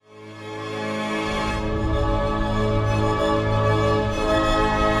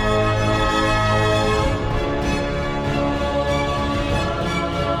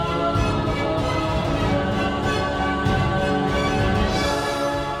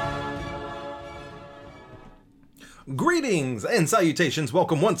Greetings and salutations.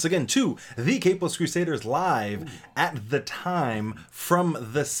 Welcome once again to the Capeless Crusaders live at the time from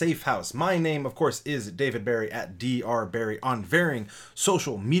the Safe House. My name, of course, is David Barry at Dr. Barry on varying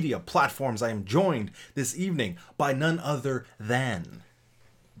social media platforms. I am joined this evening by none other than...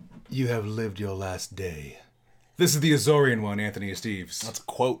 You have lived your last day. This is the Azorian one, Anthony Steves. That's a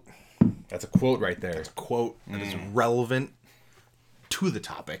quote. That's a quote right there. That's a quote that is relevant to the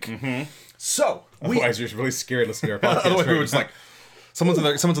topic. So, Otherwise, you're really scared listening to our podcast. Otherwise, we were just like, someone's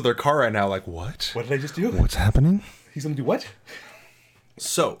in their car right now, like, what? What did I just do? What's happening? He's gonna do what?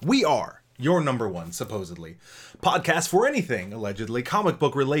 So, we are your number one, supposedly, podcast for anything, allegedly, comic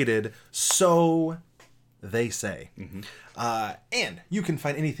book related, so they say. And you can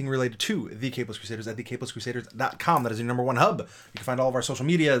find anything related to The Capeless Crusaders at thecapelesscrusaders.com. That is your number one hub. You can find all of our social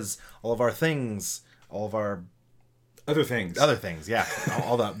medias, all of our things, all of our... Other things, yeah.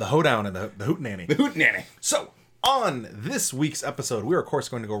 all the hoedown and the hootenanny. The hootenanny. So, on this week's episode, we're of course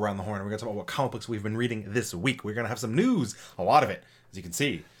going to go around the horn and we're going to talk about what comic books we've been reading this week. We're going to have some news, a lot of it, as you can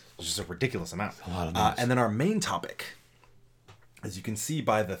see. It's just a ridiculous amount. A lot of news. And then our main topic, as you can see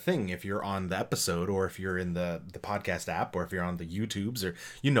by the thing, if you're on the episode or if you're in the podcast app or if you're on the YouTubes, or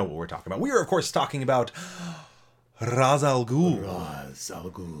you know what we're talking about. We are, of course, talking about Ra's al Ghul. Ra's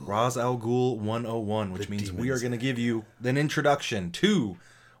al Ghul 101, which means we are going to give you an introduction to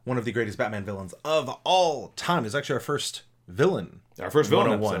one of the greatest Batman villains of all time. It's actually our first villain. Our first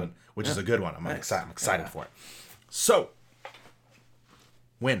villain 101, episode. which is a good one. I'm excited for it. So,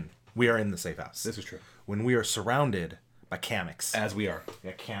 when we are in the Safe House. This is true. When we are surrounded by comics. As we are.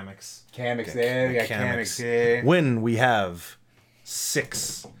 Yeah, comics. Comics there, we got comics here. When we have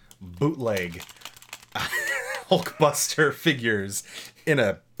 6 bootleg Hulkbuster figures in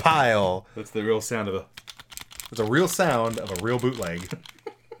a pile. That's the real sound of It's a real sound of a real bootleg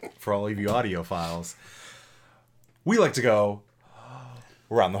for all of you audiophiles. We like to go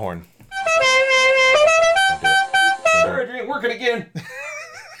around the horn. Sorry, it ain't working again.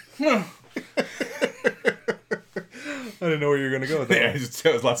 I didn't know where you were going to go with that.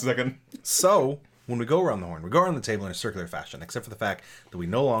 Yeah, it was last second. So, when we go around the horn, we go around the table in a circular fashion, except for the fact that we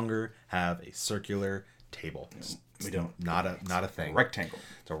no longer have a circular table. We don't. Not a thing. Rectangle.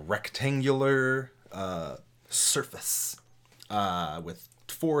 It's a rectangular surface with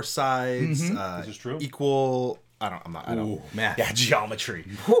 4 sides. This is true. Equal. I don't. Math. Yeah, geometry.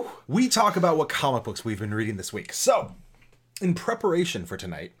 We talk about what comic books we've been reading this week. So, in preparation for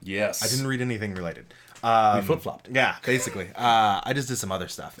tonight, Yes. I didn't read anything related. We flip-flopped. Yeah, basically. I just did some other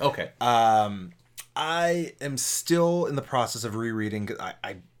stuff. Okay. I am still in the process of rereading.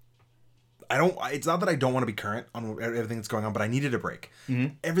 I don't. It's not that I don't want to be current on everything that's going on, but I needed a break.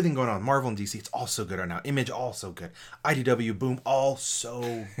 Everything going on, Marvel and DC, it's all so good right now. Image, all so good. IDW, Boom, all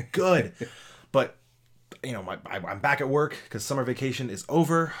so good. But you know, I'm back at work because summer vacation is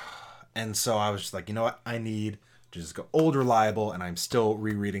over, and so I was just like, you know what, I need to just go old reliable, and I'm still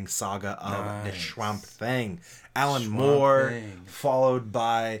rereading Saga of the Swamp Thing. Alan Moore, followed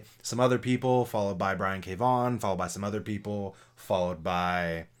by some other people, followed by Brian K. Vaughan, followed by some other people, followed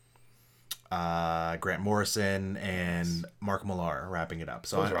by Grant Morrison and Mark Millar wrapping it up.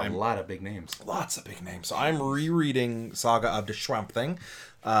 So Those are a lot of big names. Lots of big names. So I'm rereading Saga of the Swamp Thing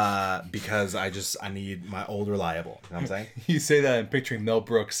because I need my old reliable. You know what I'm saying? You say that I'm picturing Mel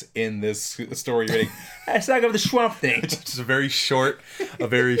Brooks in this story you're reading. Saga of the Swamp Thing. Just a very short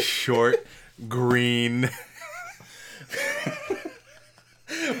green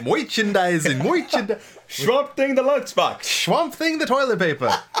merchandising. Swamp Thing the lunchbox. Swamp Thing the toilet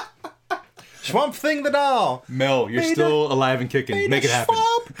paper. Swamp Thing the doll. Mel, you're still alive and kicking. Make it happen.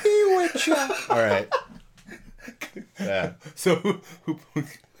 Swamp be with ya. All right. Yeah. So who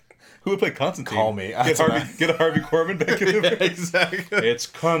would play Constantine? Call me. Get a Harvey Korman back in there. Exactly. It's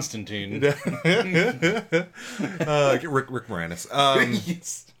Constantine. Rick Moranis.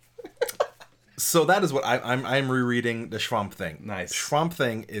 Yes. So that is what I'm rereading the Swamp Thing. Nice. Swamp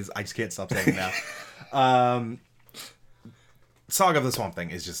Thing is, I just can't stop saying it now. Saga of the Swamp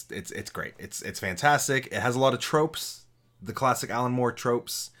Thing is just it's great. It's fantastic. It has a lot of tropes, the classic Alan Moore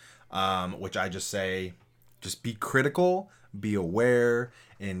tropes, which I just say, just be critical, be aware,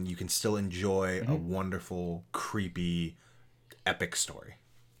 and you can still enjoy a wonderful, creepy, epic story.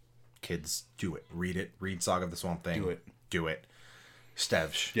 Kids, do it. Read it. Read Saga of the Swamp Thing. Do it.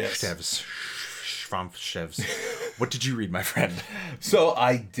 Stevs. Yes. Stevs. Swamp Shevs. What did you read, my friend? So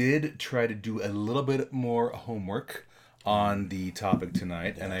I did try to do a little bit more homework on the topic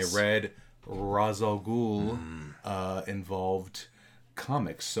tonight, and I read Ra's al Ghul involved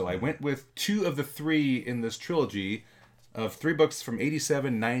comics. So I went with 2 of the 3 in this trilogy of 3 books from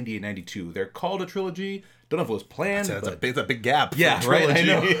 87, 90, and 92. They're called a trilogy. Don't know if it was planned. That's a big gap. Yeah, for right. I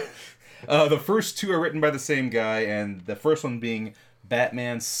trilogy. know. The first two are written by the same guy, and the first one being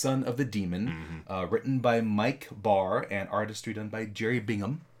Batman: Son of the Demon, written by Mike Barr and artistry done by Jerry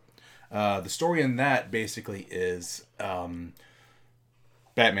Bingham. The story in that basically is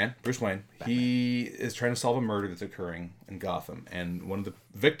Batman, Bruce Wayne. He is trying to solve a murder that's occurring in Gotham, and one of the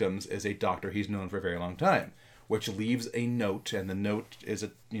victims is a doctor he's known for a very long time, which leaves a note, and the note is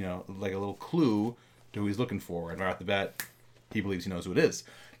like a little clue to who he's looking for. And right off the bat, he believes he knows who it is.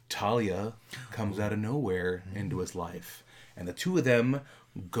 Talia comes out of nowhere into his life, and the two of them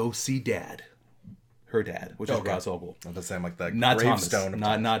go see Dad, her dad, which is Ra's al Ghul. I'm just saying, like the Not gravestone.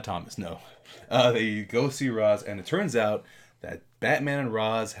 Thomas. Not Thomas. No, they go see Ra's, and it turns out that Batman and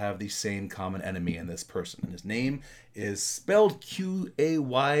Ra's have the same common enemy in this person, and his name is spelled Qayin,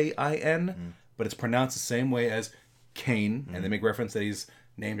 but it's pronounced the same way as Cain, and they make reference that he's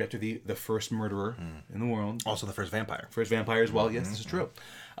named after the first murderer in the world. Also the first vampire. First vampire as well, yes, this is true.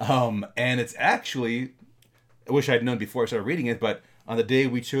 And it's actually, I wish I'd known before I started reading it, but on the day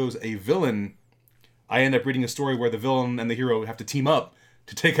we chose a villain, I end up reading a story where the villain and the hero have to team up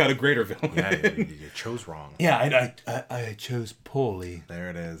to take out a greater villain. Yeah, you chose wrong. Yeah, I chose poorly.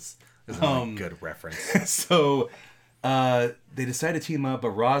 There it is. This is a good reference. So they decide to team up, but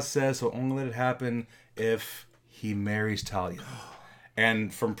Ra's says he'll only let it happen if he marries Talia.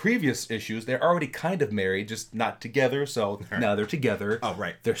 And from previous issues, they're already kind of married, just not together. So now they're together. Oh,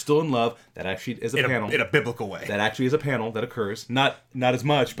 right. They're still in love. That actually is a panel. In a biblical way. That actually is a panel that occurs. Not as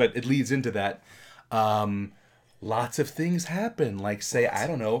much, but it leads into that. Lots of things happen. Like, say, I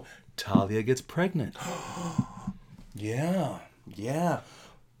don't know, Talia gets pregnant. Yeah.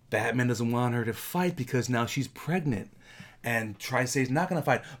 Batman doesn't want her to fight because now she's pregnant. And tries to say he's not going to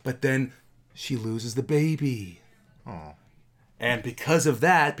fight. But then she loses the baby. Oh. And because of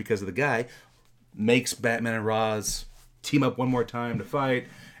that, because of the guy, makes Batman and Ra's team up one more time to fight.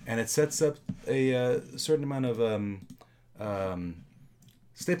 And it sets up a certain amount of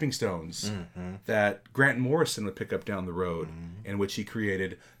stepping stones that Grant Morrison would pick up down the road, in which he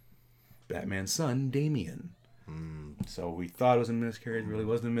created Batman's son, Damian. So we thought it was a miscarriage. It really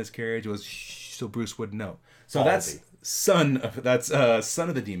wasn't a miscarriage. It was so Bruce would know. So that's Son of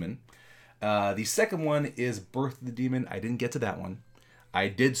the Demon. The second one is Birth of the Demon. I didn't get to that one. I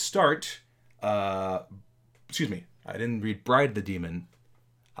did start. I didn't read Bride of the Demon.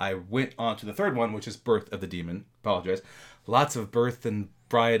 I went on to the third one, which is Birth of the Demon. Apologize. Lots of birth and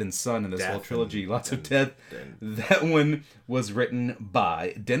bride and son in this whole trilogy. Lots of death. That one was written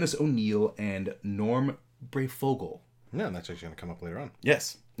by Dennis O'Neil and Norm Breyfogle. Yeah, and that's actually going to come up later on.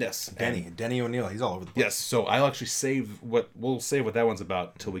 Yes. Denny O'Neil, he's all over the place. Yes, so I'll actually we'll save what that one's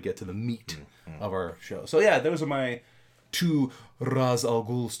about until we get to the meat of our show. So yeah, those are my two Ra's al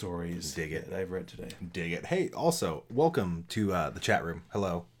Ghul stories. Dig it. That I've read today. Dig it. Hey, also, welcome to the chat room.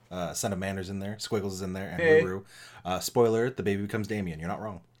 Hello. Son of Mander's in there. Squiggles is in there. And Hey. Ruru. Spoiler, the baby becomes Damien. You're not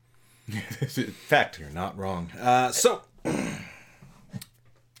wrong. Fact. You're not wrong. So,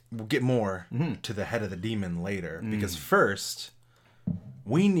 we'll get more to the head of the demon later. Because first,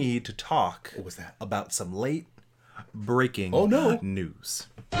 we need to talk What was that? about some late breaking news.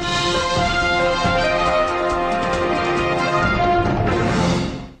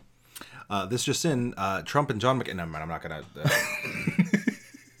 This just in, Trump and John McCain... Never mind, I'm not going to...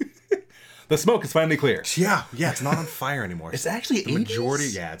 The smoke is finally clear. Yeah, it's not on fire anymore. It's actually the majority.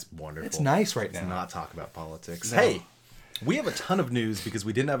 Yeah, it's wonderful. It's nice right now. Let's not talk about politics. No. Hey, we have a ton of news because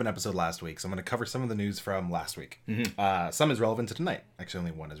we didn't have an episode last week, so I'm going to cover some of the news from last week. Some is relevant to tonight. Actually,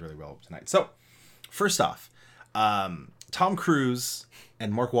 only one is really relevant tonight. So, first off, Tom Cruise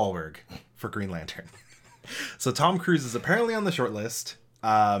and Mark Wahlberg for Green Lantern. So Tom Cruise is apparently on the short list.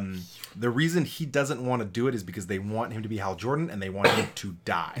 The reason he doesn't want to do it is because they want him to be Hal Jordan and they want him to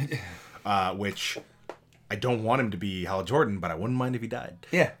die. Which I don't want him to be Hal Jordan, but I wouldn't mind if he died.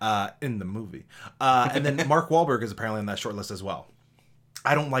 Yeah. In the movie. And then Mark Wahlberg is apparently on that short list as well.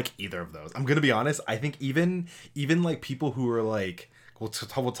 I don't like either of those. I'm gonna be honest. I think even like people who are like, we'll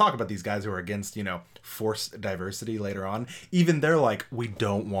talk about these guys who are against, forced diversity later on. Even they're like, we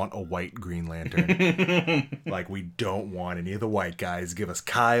don't want a white Green Lantern. Like, we don't want any of the white guys. Give us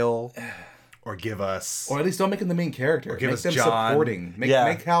Kyle. Or give us... Or at least don't make him the main character. Or give make us them John. Supporting. Make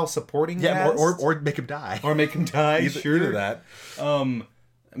Hal supporting cast. Or make him die. Or make him die, Either that. I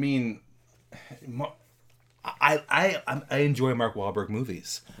mean... I enjoy Mark Wahlberg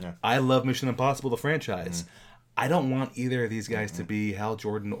movies. Yeah. I love Mission Impossible, the franchise. I don't want either of these guys to be Hal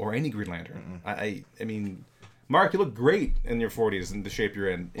Jordan or any Green Lantern. I mean... Mark, you look great in your 40s in the shape you're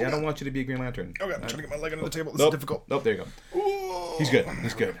in. Yeah, I don't want you to be a Green Lantern. Okay, I'm trying to get my leg under the table. This is difficult. Nope, there you go. Ooh. He's good.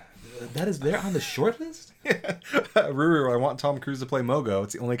 That is there on the short list? Ruru, I want Tom Cruise to play Mogo.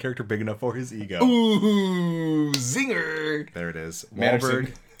 It's the only character big enough for his ego. Ooh, zinger. There it is.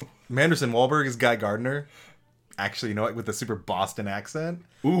 Manderson. Wahlberg is Guy Gardner. Actually, you know what? With the super Boston accent.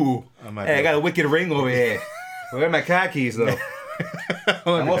 Ooh. Hey, I got a wicked ring over here. Where are my car keys, though?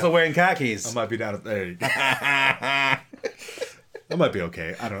 I'm also wearing car keys. I might be down. There you go. That might be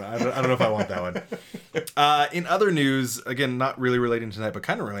okay. I don't know if I want that one. In other news, again, not really relating to tonight, but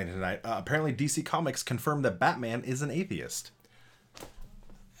kind of relating to tonight. Apparently, DC Comics confirmed that Batman is an atheist.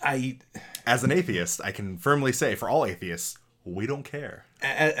 As an atheist, I can firmly say, for all atheists, we don't care.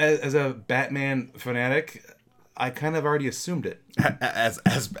 As a Batman fanatic, I kind of already assumed it. As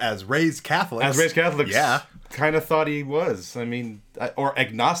raised Catholics. Yeah. Kind of thought he was. I mean, or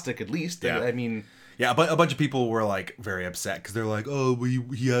agnostic at least. Yeah. I mean... Yeah, but a bunch of people were, like, very upset because they're like, oh,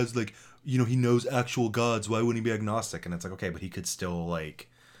 he has, like, you know, he knows actual gods. Why wouldn't he be agnostic? And it's like, okay, but he could still, like,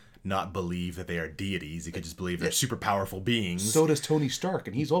 not believe that they are deities. He could just believe they're super powerful beings. So does Tony Stark,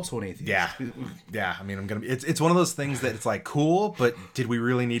 and he's also an atheist. Yeah. Yeah, I mean, it's one of those things that it's, like, cool, but did we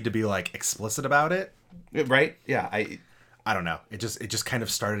really need to be, like, explicit about it? Right? Yeah, I don't know. It just kind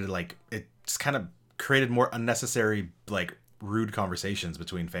of started, like, it just kind of created more unnecessary, like, rude conversations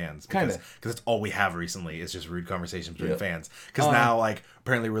between fans, because that's all we have recently is just rude conversations between fans, because now, like,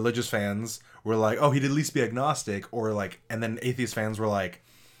 apparently religious fans were like, oh, he'd at least be agnostic, or like, and then atheist fans were like,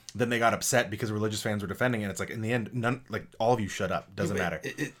 then they got upset because religious fans were defending it, and it's like, in the end, none, like, all of you shut up, doesn't matter.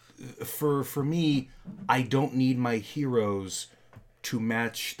 For me, I don't need my heroes to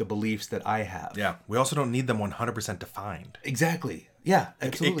match the beliefs that I have. Yeah, we also don't need them 100% defined. Exactly. Yeah,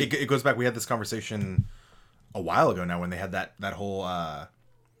 absolutely. It goes back, we had this conversation a while ago now when they had that whole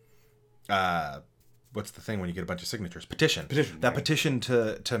what's the thing when you get a bunch of signatures? Petition. That petition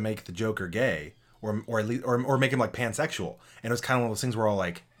to make the Joker gay or at least or make him like pansexual. And it was kind of one of those things where we're all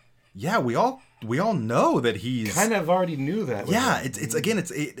like, yeah, we all know that he's kind of already knew that. Yeah, it's again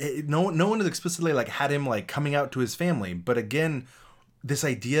no one has explicitly like had him like coming out to his family, but again, this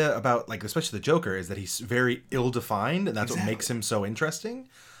idea about like especially the Joker is that he's very ill-defined, and that's what makes him so interesting.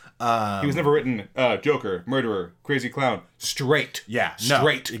 He was never written Joker, murderer, crazy clown, straight. Yeah,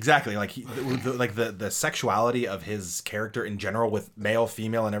 straight. No, exactly. Like the sexuality of his character in general, with male,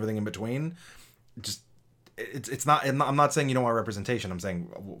 female, and everything in between, just it's not. I'm not saying you don't want representation. I'm saying,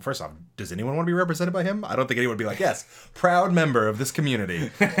 well, first off, does anyone want to be represented by him? I don't think anyone would be like, yes, proud member of this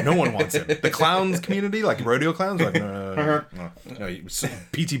community. No one wants him. The clowns community, like rodeo clowns, are like no.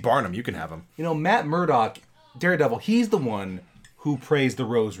 P.T. Barnum, you can have him. You know, Matt Murdock, Daredevil. He's the one who prays the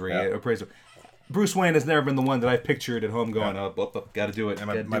rosary, or prays. Bruce Wayne has never been the one that I've pictured at home going, gotta do it.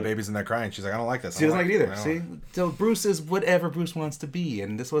 And my baby's in there crying. She's like, I don't like this. She doesn't like it either. See? So Bruce is whatever Bruce wants to be,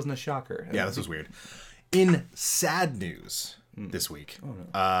 and this wasn't a shocker. Yeah, this was weird. In sad news this week,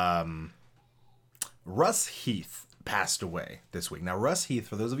 Russ Heath passed away this week. Now, Russ Heath,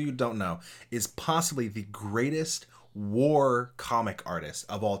 for those of you who don't know, is possibly the greatest war comic artist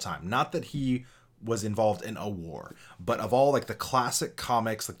of all time. Not that he was involved in a war, but of all like the classic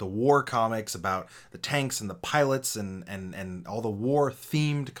comics, like the war comics about the tanks and the pilots and all the war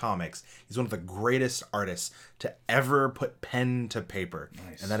themed comics, he's one of the greatest artists to ever put pen to paper.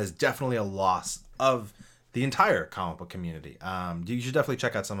 Nice. And that is definitely a loss of the entire comic book community. You should definitely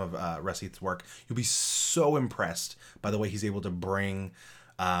check out some of Russ Heath's work. You'll be so impressed by the way he's able to bring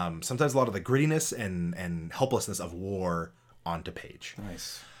sometimes a lot of the grittiness and helplessness of war onto page.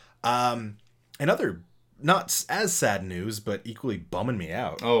 Nice. And other, not as sad news, but equally bumming me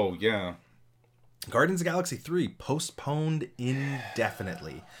out. Oh, yeah. Guardians of the Galaxy 3 postponed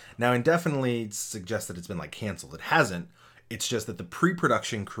indefinitely. Now, indefinitely suggests that it's been, like, canceled. It hasn't. It's just that the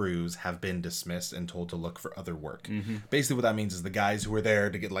pre-production crews have been dismissed and told to look for other work. Mm-hmm. Basically, what that means is the guys who were there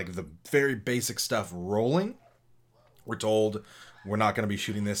to get, like, the very basic stuff rolling were told, we're not going to be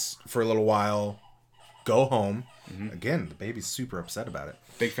shooting this for a little while. Go home. Mm-hmm. Again, the baby's super upset about it.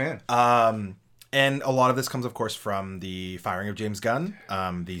 Big fan. And a lot of this comes, of course, from the firing of James Gunn,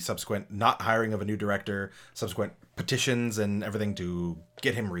 the subsequent not hiring of a new director, subsequent petitions and everything to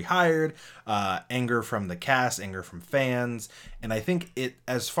get him rehired, anger from the cast, anger from fans. And I think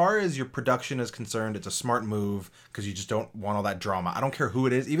as far as your production is concerned, it's a smart move because you just don't want all that drama. I don't care who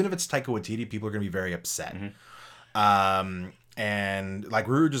it is. Even if it's Taika Waititi, people are going to be very upset. Mm-hmm. And like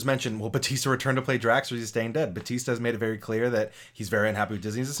Ruru just mentioned, will Batista return to play Drax or is he staying dead? Batista has made it very clear that he's very unhappy with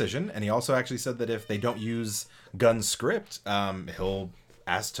Disney's decision. And he also actually said that if they don't use Gunn's script, he'll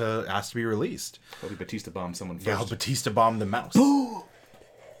ask to be released. Probably Batista bomb someone first. Yeah, he'll Batista bomb the mouse. Those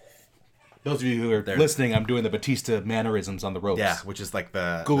of you who are listening, I'm doing the Batista mannerisms on the ropes. Yeah, which is like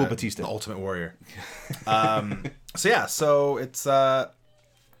the Google Batista, the Ultimate Warrior. So it's I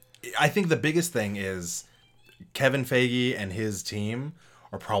think the biggest thing is Kevin Feige and his team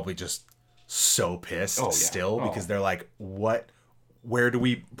are probably just so pissed because they're like, what? Where do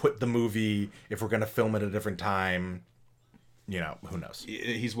we put the movie if we're going to film it at a different time? You know, who knows?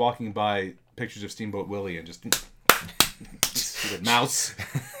 He's walking by pictures of Steamboat Willie and just mouse.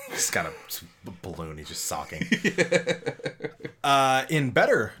 He's got a balloon. He's just socking. In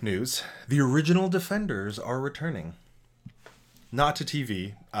better news, the original Defenders are returning. Not to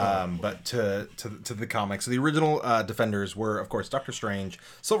TV, but to the comics. So the original Defenders were, of course, Doctor Strange,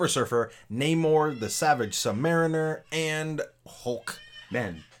 Silver Surfer, Namor, the Savage Submariner, and Hulk.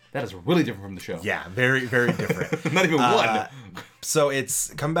 Man, that is really different from the show. Yeah, very, very different. Not even one. So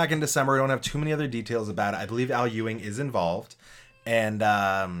it's come back in December. We don't have too many other details about it. I believe Al Ewing is involved. And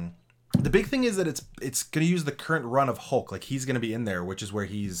the big thing is that it's going to use the current run of Hulk. Like, he's going to be in there, which is where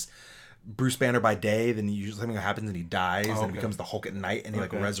he's Bruce Banner by day, then usually something happens and he dies, and he becomes the Hulk at night, and he like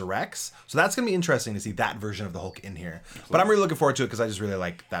resurrects. So that's gonna be interesting to see that version of the Hulk in here. But I'm really looking forward to it because I just really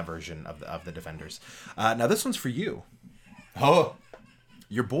like that version of the Defenders. Now this one's for you. Oh,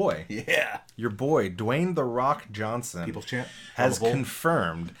 your boy. Yeah, your boy Dwayne "The Rock" Johnson, People's Champ, has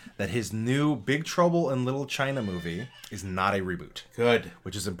confirmed that his new Big Trouble in Little China movie is not a reboot. Good,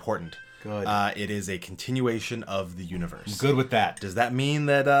 which is important. Good. It is a continuation of the universe. I'm good with that. Does that mean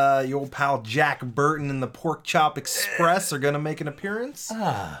that your old pal Jack Burton and the Pork Chop Express are going to make an appearance?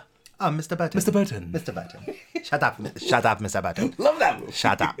 Mr. Burton. Mr. Burton. Mr. Burton. Shut up, Mr. Burton. Love that movie.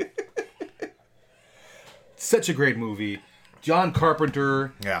 Shut up. Such a great movie. John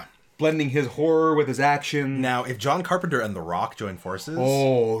Carpenter. Yeah. Blending his horror with his action. Now, if John Carpenter and The Rock join forces...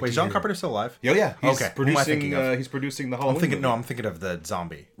 Oh, wait, is John Carpenter still alive? Oh, yeah. He's okay. producing, he's producing the Halloween movie. I'm thinking of the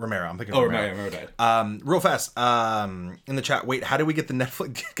zombie. Romero. I'm thinking of Romero. Romero died. Real fast, in the chat, wait, how do we get to the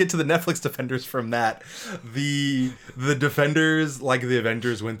Netflix Defenders from that? The Defenders, like the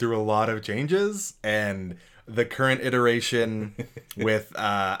Avengers, went through a lot of changes, and the current iteration with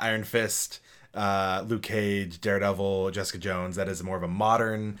Iron Fist... Luke Cage, Daredevil, Jessica Jones, that is more of a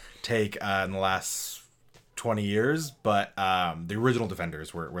modern take in the last 20 years, but the original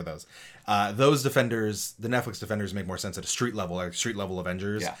Defenders were those. Those Defenders, the Netflix Defenders, make more sense at a street level, like street level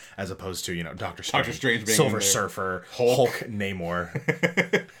Avengers, as opposed to, Doctor Strange being Silver Surfer, Hulk, Namor.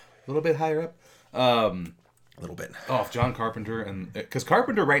 A little bit higher up. A little bit. Oh, John Carpenter, and because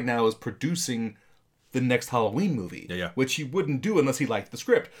Carpenter right now is producing the next Halloween movie, which he wouldn't do unless he liked the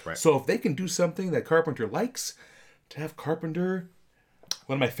script. Right. So if they can do something that Carpenter likes, to have Carpenter,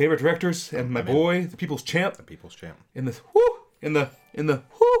 one of my favorite directors, and my boy, the People's Champ, in the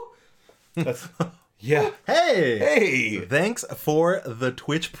that's Hey, thanks for the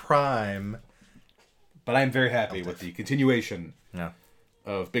Twitch Prime. But I'm very happy with the continuation.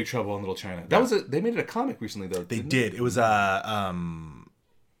 Of Big Trouble in Little China. They made it a comic recently though. They did. It was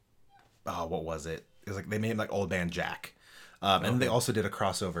what was it? It was like they made like Old Man Jack, and they also did a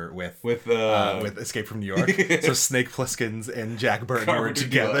crossover with Escape from New York. So Snake Plissken's and Jack Burton were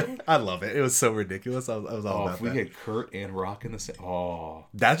together. I love it. It was so ridiculous. I was all about if we get Kurt and Rock in the same,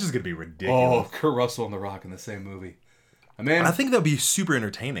 that's just gonna be ridiculous. Kurt Russell and The Rock in the same movie. I think that'd be super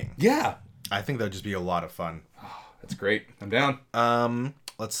entertaining. Yeah, I think that'd just be a lot of fun. That's great. I'm down.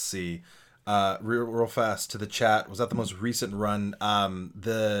 Let's see. Real fast to the chat. Was that the most recent run?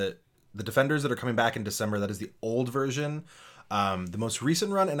 The Defenders that are coming back in December, that is the old version. The most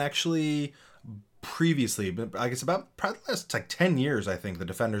recent run, and actually previously, but I guess about probably last like 10 years, I think, the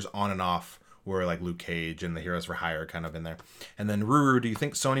Defenders on and off were like Luke Cage and the Heroes for Hire kind of in there. And then Ruru, do you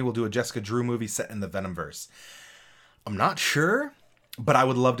think Sony will do a Jessica Drew movie set in the Venomverse? I'm not sure, but I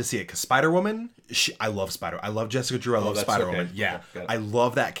would love to see it because Spider-Woman, I love Jessica Drew. I love Spider-Woman. Okay. Yeah, I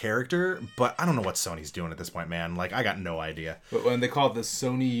love that character, but I don't know what Sony's doing at this point, man. Like, I got no idea. But when they call it the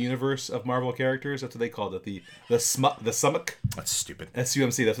Sony universe of Marvel characters, that's what they called it. The SUMC. That's stupid.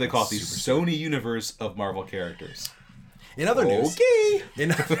 SUMC. That's what they call it. The Sony universe of Marvel characters. In other news,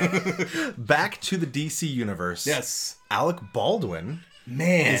 back to the DC universe. Yes, Alec Baldwin,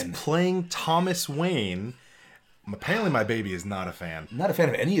 is playing Thomas Wayne. Apparently, my baby is not a fan. Not a fan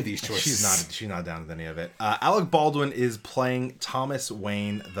of any of these choices. She's not down with any of it. Alec Baldwin is playing Thomas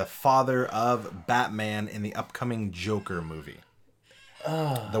Wayne, the father of Batman, in the upcoming Joker movie.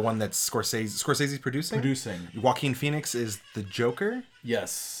 The one that Scorsese's producing. Joaquin Phoenix is the Joker.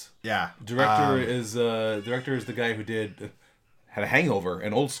 Yes. Yeah. Director is the guy who had a Hangover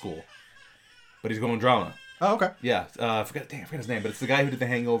and Old School, but he's going drama. Oh, okay. Yeah. I forgot his name, but it's the guy who did the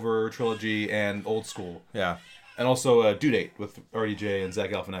Hangover trilogy and Old School. Yeah. And also Due Date with RDJ and Zach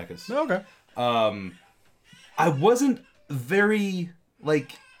Galifianakis. Oh, okay. I wasn't very,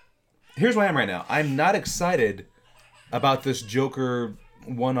 here's where I am right now. I'm not excited about this Joker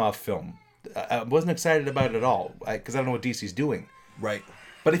one-off film. I wasn't excited about it at all because I don't know what DC's doing. Right.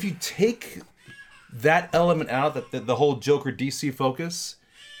 But if you take that element out, that the whole Joker DC focus,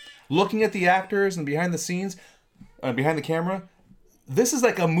 looking at the actors and behind the scenes, behind the camera, this is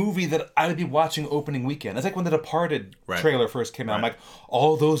like a movie that I would be watching opening weekend. It's like when the Departed trailer first came out. I'm like,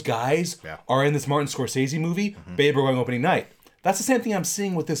 all those guys are in this Martin Scorsese movie. Babe, we're going opening night. That's the same thing I'm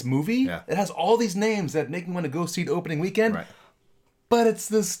seeing with this movie. Yeah. It has all these names that make me want to go see it opening weekend. Right. But it's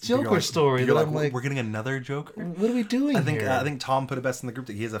this Joker story that I'm like, we're getting another Joker. What are we doing here? I think Tom put it best in the group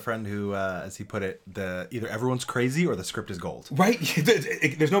that he has a friend who, as he put it, either everyone's crazy or the script is gold. Right?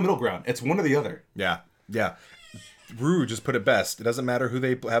 There's no middle ground. It's one or the other. Yeah. Rue just put it best. It doesn't matter who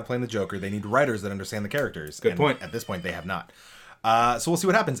they have playing the Joker. They need writers that understand the characters. Good point. At this point, they have not. So we'll see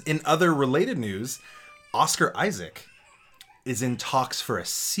what happens. In other related news, Oscar Isaac is in talks for a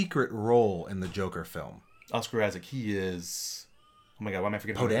secret role in the Joker film. Oscar Isaac, he is... Oh my god, why am I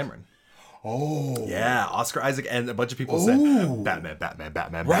forgetting? Poe Dameron. Oh. Yeah, Oscar Isaac, and a bunch of people said,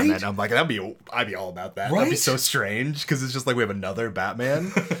 Batman. Right? I'm like, I'd be all about that. Right? That'd be so strange, because it's just like we have another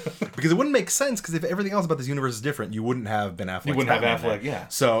Batman. Because it wouldn't make sense, because if everything else about this universe is different, you wouldn't have Ben Affleck. You wouldn't have Affleck, yeah.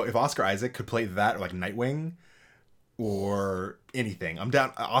 So if Oscar Isaac could play that, or like Nightwing, or anything, I'm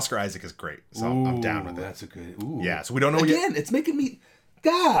down. Oscar Isaac is great, so I'm down with it. That's a good... Ooh. Yeah, so we don't know Again, it's making me...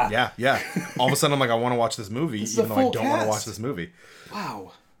 God. Yeah. All of a sudden, I'm like, I want to watch this movie, even though I don't want to watch this movie.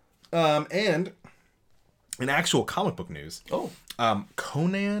 Wow. And in actual comic book news,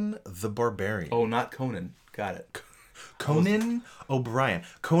 Conan the Barbarian. Oh, not Conan. Got it. Conan O'Brien.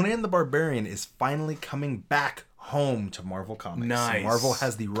 Conan the Barbarian is finally coming back home to Marvel Comics. Nice. Marvel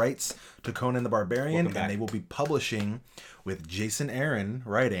has the rights to Conan the Barbarian, and they will be publishing with Jason Aaron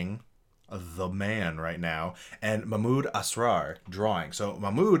writing the man right now, and Mahmoud Asrar drawing. So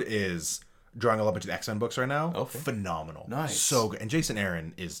Mahmoud is drawing a bunch of the X-Men books right now. Okay. Phenomenal. Nice. So good. And Jason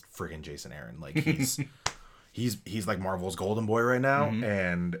Aaron is friggin' Jason Aaron. Like he's like Marvel's golden boy right now.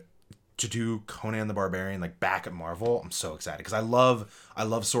 And to do Conan the Barbarian like back at Marvel, I'm so excited because I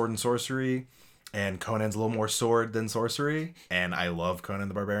love sword and sorcery, and Conan's a little more sword than sorcery, and I love Conan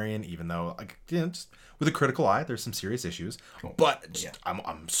the Barbarian, even though like just with a critical eye, there's some serious issues. But just,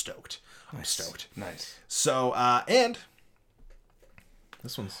 I'm stoked. I'm stoked. Nice. So and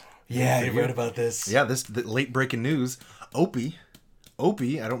this one's I read about this. Yeah, the late breaking news. Opie, I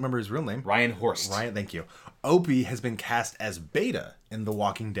don't remember his real name. Ryan Horst. Thank you. Opie has been cast as Beta in The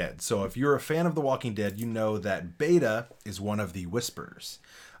Walking Dead. So if you're a fan of The Walking Dead, you know that Beta is one of the Whisperers.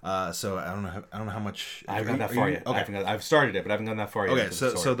 So I don't know how much. I haven't gone that far yet. Okay. I've started it, but I haven't gone that far yet. Okay,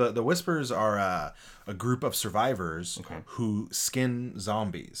 so the Whisperers are a group of survivors who skin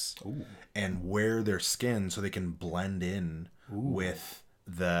zombies and wear their skin so they can blend in with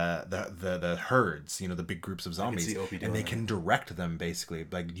the herds, the big groups of zombies, and they can direct them basically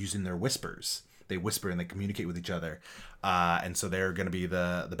like using their whispers. They whisper and they communicate with each other, and so they're going to be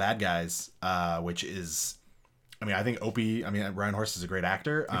the bad guys, which is. I think Ryan Horst is a great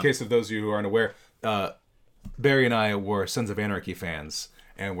actor. In case of those of you who aren't aware, Barry and I were Sons of Anarchy fans,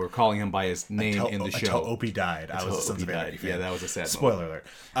 and we're calling him by his name in the show. Until Opie died. I was a Sons of Anarchy fan. Yeah, that was a sad Spoiler alert.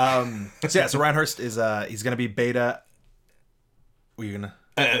 So Ryan Horst is he's going to be Beta. Were you going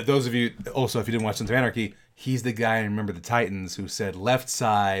to... those of you, also, if you didn't watch Sons of Anarchy, he's the guy in Remember the Titans who said left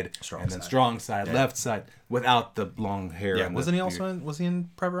side, then strong side, left side, without the long hair. Yeah, wasn't he also was he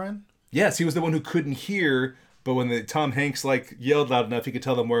in Private Ryan? Yes, he was the one who couldn't hear... But when Tom Hanks yelled loud enough, he could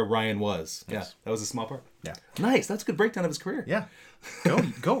tell them where Ryan was. Yes. Yeah, that was a small part. Yeah, nice. That's a good breakdown of his career. Yeah,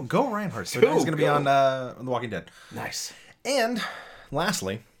 go Ryan Horst. So he's going to be on The Walking Dead. Nice. And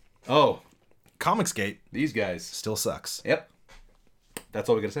lastly, Comicsgate. These guys still sucks. Yep. That's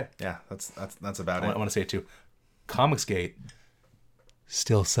all we got to say. Yeah, that's about it. I want to say it too. Comicsgate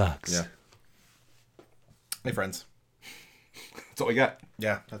still sucks. Yeah. Hey friends. That's all we got.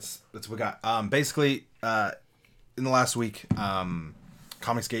 Yeah, that's what we got. Basically, in the last week,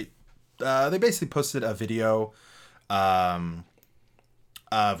 Comicsgate, they basically posted a video of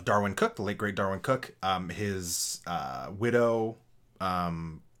Darwin Cook, the late great Darwin Cook, his widow,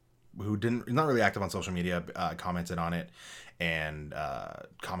 who not really active on social media, commented on it, and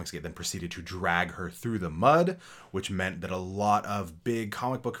Comicsgate then proceeded to drag her through the mud, which meant that a lot of big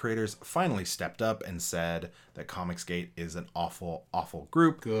comic book creators finally stepped up and said that Comicsgate is an awful, awful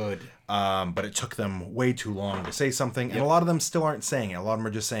group. Good. But it took them way too long to say something, and a lot of them still aren't saying it. A lot of them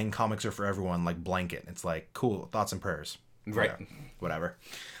are just saying comics are for everyone, like blanket. It's like, cool, thoughts and prayers. Right. Whatever.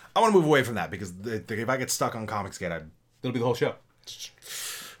 I want to move away from that, because if I get stuck on Comicsgate, it'll be the whole show.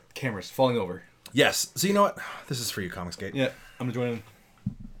 Cameras falling over. Yes. So you know what? This is for you, Comicsgate. Yeah, I'm gonna join in.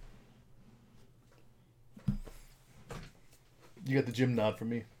 You got the gym nod from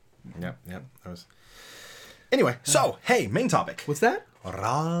me. Yep. That was. Anyway, so hey, main topic. What's that?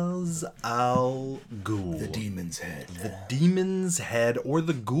 Raz Al Ghul. The demon's head. The demon's head or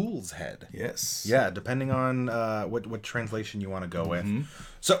the ghoul's head. Yes. Yeah, depending on what translation you want to go with.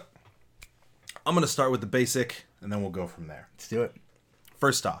 So, I'm going to start with the basic, and then we'll go from there. Let's do it.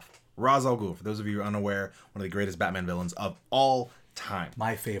 First off, Raz Al Ghul, for those of you unaware, one of the greatest Batman villains of all time.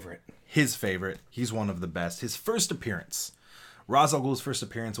 My favorite. His favorite. He's one of the best. His first appearance. Ra's al Ghul's first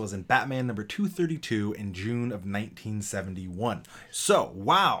appearance was in Batman number 232 in June of 1971. So,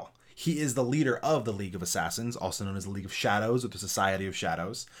 wow, he is the leader of the League of Assassins, also known as the League of Shadows or the Society of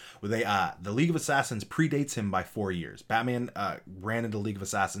Shadows. The League of Assassins predates him by 4 years. Batman ran into the League of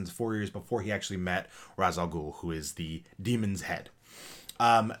Assassins 4 years before he actually met Ra's al Ghul, who is the demon's head.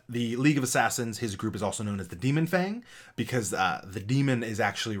 The League of Assassins, his group is also known as the Demon Fang, because the demon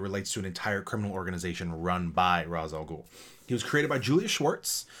actually relates to an entire criminal organization run by Ra's al Ghul. He was created by Julius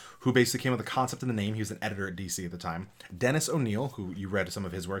Schwartz, who basically came with the concept and the name. He was an editor at DC at the time. Dennis O'Neil, who you read some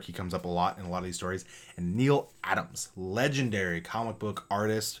of his work. He comes up a lot in a lot of these stories. And Neil Adams, legendary comic book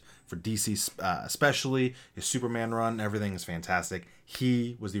artist for DC especially. His Superman run, everything is fantastic.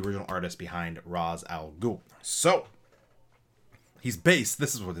 He was the original artist behind Ra's al Ghul. So, he's based,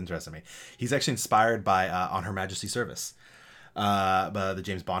 this is what interested me. He's actually inspired by On Her Majesty's Service, by the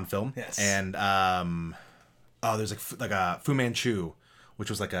James Bond film. Yes. And, there's like a Fu Manchu,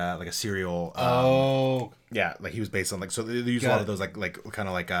 which was like a serial. Yeah, like he was based on like, so they use a lot of those like kind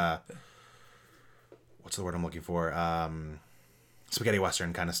of like what's the word I'm looking for? Spaghetti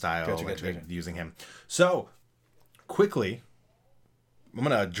Western kind of style. Gotcha. Using him. So quickly, I'm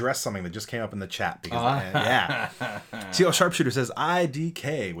gonna address something that just came up in the chat because yeah. TL Sharpshooter says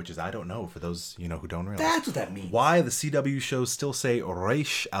IDK, which is I don't know for those who don't realize. That's what that means. Why the CW shows still say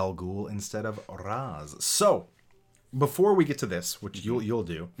Raish Al Ghul instead of Raz. So before we get to this, which you'll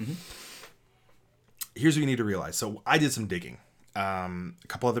do, here's what you need to realize. So I did some digging. A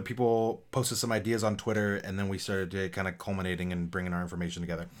couple other people posted some ideas on Twitter, and then we started kind of culminating and bringing our information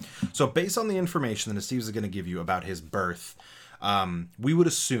together. So based on the information that Steve is going to give you about his birth, we would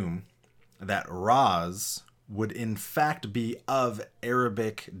assume that Raz would in fact be of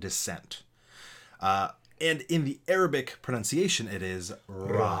Arabic descent. And in the Arabic pronunciation, it is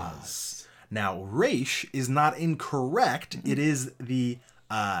Raz. Now, Raish is not incorrect. It is the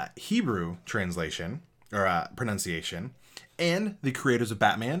Hebrew translation or pronunciation. And the creators of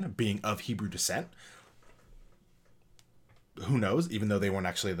Batman being of Hebrew descent. Who knows? Even though they weren't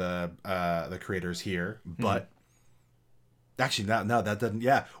actually the creators here, but actually, no, that doesn't.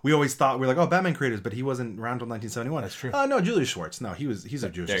 Yeah, we always thought we were like, oh, Batman creators, but he wasn't around until 1971. That's true. No, Julius Schwartz. No, he's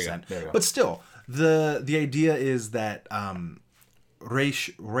of Jewish descent. But still, the idea is that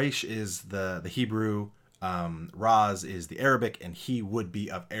Raish is the Hebrew, Raz is the Arabic, and he would be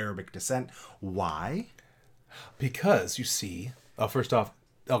of Arabic descent. Why? Because, you see, first off,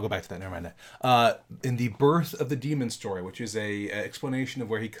 I'll go back to that, never mind that. In the birth of the demon story, which is a explanation of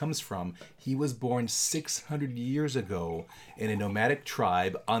where he comes from, he was born 600 years ago in a nomadic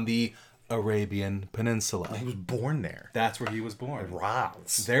tribe on the Arabian Peninsula. He was born there. That's where he was born.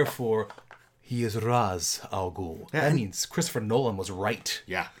 Raz. Therefore, he is Raz Al Ghul. Yeah, that means Christopher Nolan was right.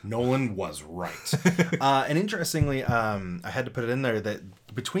 Yeah, Nolan was right. And interestingly, I had to put it in there that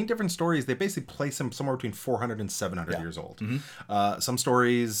between different stories, they basically place him somewhere between 400 and 700 years old. Some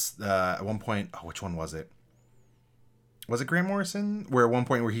stories, at one point, which one was it? Was it Grant Morrison? Where at one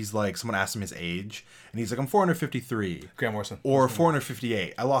point where he's like, someone asked him his age, and he's like, I'm 453. Grant Morrison. Or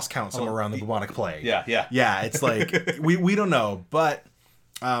 458. I lost count somewhere around the bubonic plague. Yeah. Yeah, it's like, we don't know, but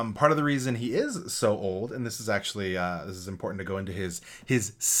part of the reason he is so old, and this is actually this is important to go into his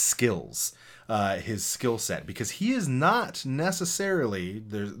skills, his skill set, because he is not necessarily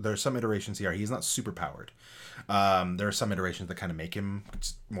there's some iterations here. He's not super powered. There are some iterations that kind of make him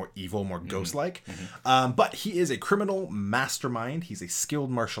more evil, more ghost-like. But he is a criminal mastermind. He's a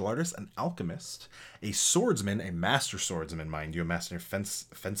skilled martial artist, an alchemist, a swordsman, a master swordsman, mind you, a master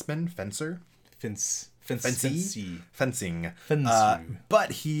fencing. But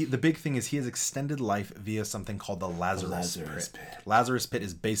the big thing is he has extended life via something called the Lazarus Pit. Lazarus Pit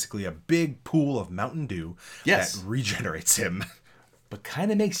is basically a big pool of Mountain Dew that regenerates him. But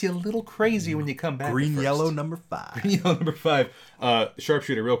kind of makes you a little crazy when you come back. Green yellow number 5. Green yellow number 5.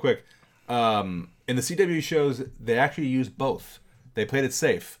 Sharpshooter, real quick. In the CW shows, they actually used both. They played it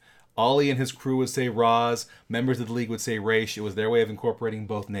safe. Ollie and his crew would say Raz. Members of the League would say Raish. It was their way of incorporating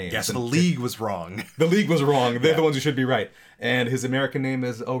both names. Yes, the League was wrong. The League was wrong. They're the ones who should be right. And his American name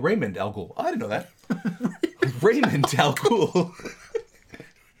is Raymond Al Ghul. I didn't know that. Raymond Al Ghul.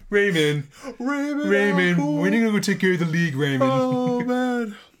 Raymond, when are you going to go take care of the League, Raymond? Oh,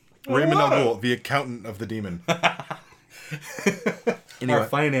 man. Raymond Al Ghul, the accountant of the demon. Anyway. Our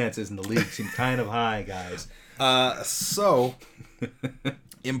finances in the league seem kind of high, guys. So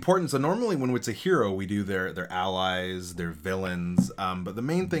important. So normally when it's a hero, we do their allies, their villains. But the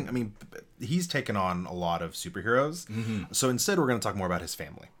main thing, I mean, he's taken on a lot of superheroes. Mm-hmm. So instead, we're going to talk more about his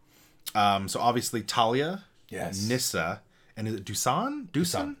family. So obviously Talia, Nissa, and is it Dusan?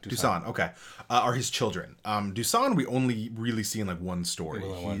 Dusan. Okay, are his children. Dusan we only really see in like one story.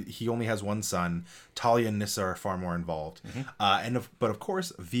 He only has one son. Talia and Nissa are far more involved. Mm-hmm. But of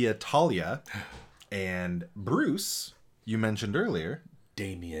course via Talia and Bruce, you mentioned earlier.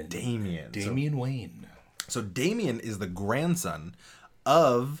 Damian Wayne. So Damian is the grandson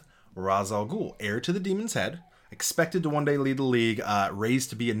of Ra's al Ghul, heir to the demon's head, expected to one day lead the league, raised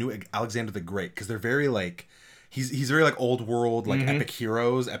to be a new Alexander the Great, because they're very like he's very like old world, like epic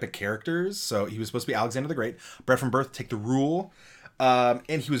heroes, epic characters. So he was supposed to be Alexander the Great, bred from birth, take the rule,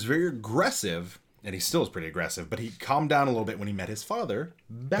 and he was very aggressive, and he still is pretty aggressive, but he calmed down a little bit when he met his father,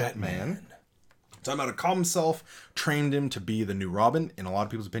 Batman. Taught him how to calm himself, trained him to be the new Robin. In a lot of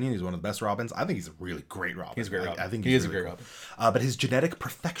people's opinion, he's one of the best Robins. I think he's a really great Robin. He's a great Robin. I think he is really a great Robin. But his genetic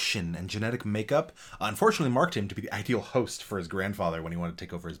perfection and genetic makeup unfortunately marked him to be the ideal host for his grandfather when he wanted to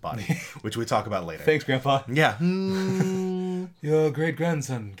take over his body, which we talk about later. Thanks, Grandpa. Yeah. Your great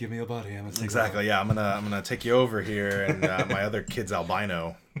grandson, give me your body. Exactly. Yeah, I'm gonna take you over here, and my other kid's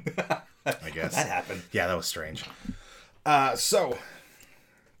albino. I guess that happened. Yeah, that was strange. So.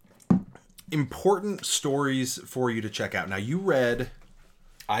 Important stories for you to check out. Now,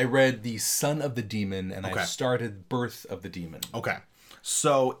 I read The Son of the Demon, and I started Birth of the Demon. Okay.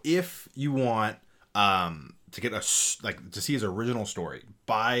 So, if you want to get to see his original story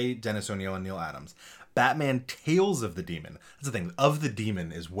by Dennis O'Neil and Neil Adams, Batman Tales of the Demon. That's the thing. Of the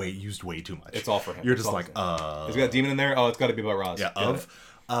Demon is used way too much. It's all for him. You're just like, He's got a demon in there? Oh, it's got to be about Ra's. Yeah,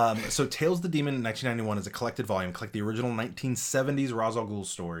 so Tales of the Demon in 1991 is a collected volume. Collect the original 1970s Ra's al Ghul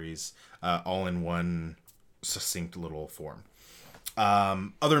stories, all in one succinct little form.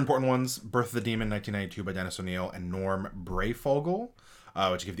 Other important ones: Birth of the Demon, 1992 by Dennis O'Neil and Norm Breyfogle,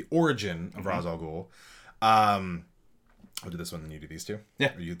 which give the origin of Ra's al Ghul. I'll do this one, and you do these two.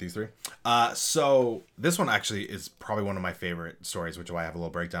 Yeah. Or you do these three. So this one actually is probably one of my favorite stories, which is why I have a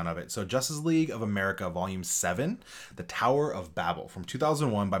little breakdown of it. So Justice League of America, Volume 7, The Tower of Babel, from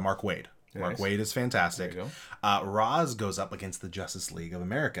 2001 by Mark Waid. Nice. Mark Waid is fantastic. Ra's goes up against the Justice League of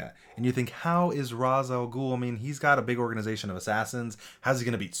America. And you think, how is Ra's al Ghul? I mean, he's got a big organization of assassins. How's he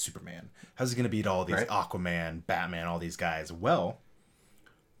going to beat Superman? How's he going to beat all these Aquaman, Batman, all these guys? Well,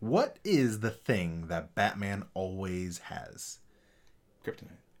 what is the thing that Batman always has?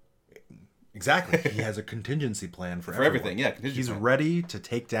 Kryptonite. Exactly. He has a contingency plan for everything. Yeah, he's ready to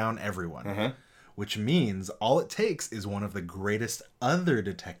take down everyone. Which means all it takes is one of the greatest other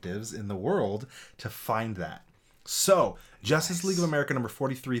detectives in the world to find that. So, Justice League of America number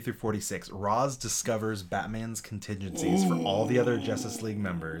 43 through 46, Ra's discovers Batman's contingencies for all the other Justice League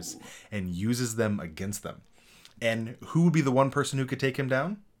members and uses them against them. And who would be the one person who could take him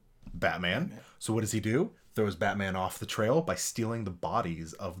down? Batman. So what does he do? Throws Batman off the trail by stealing the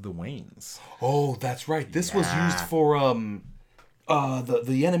bodies of the Waynes. Oh, that's right. This was used for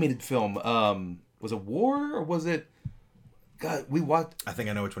the animated film. Was it War or was it? God, we watched. I think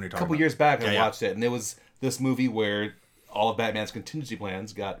I know which one you're talking about. A couple years back, I watched it, and it was this movie where all of Batman's contingency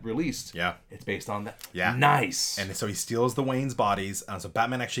plans got released. Yeah. It's based on that. Yeah. Nice. And so he steals the Wayne's bodies. So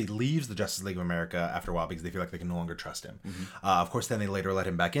Batman actually leaves the Justice League of America after a while because they feel like they can no longer trust him. Of course, then they later let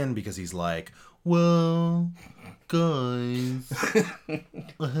him back in because he's like, well, guys,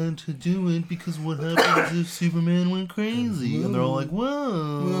 I had to do it because what happens if Superman went crazy? And they're all like,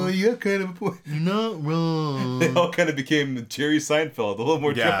 well, you have kind of a point. You're not wrong. They all kind of became Jerry Seinfeld, a little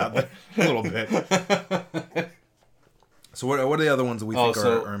more a little bit. So what are the other ones that we think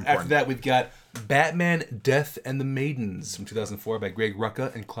are important? After that, we've got Batman, Death and the Maidens from 2004 by Greg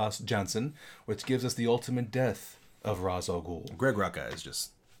Rucka and Klaus Janson, which gives us the ultimate death of Ra's al Ghul. Greg Rucka is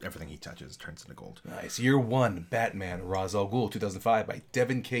just, everything he touches turns into gold. Nice. Year 1, Batman, Ra's al Ghul, 2005 by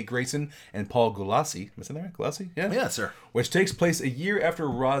Devin K. Grayson and Paul Gulacy. Am I saying that right? Gulacy? Yeah, sir. Which takes place a year after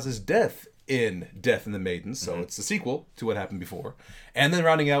Raz's death in Death and the Maidens, so it's the sequel to what happened before. And then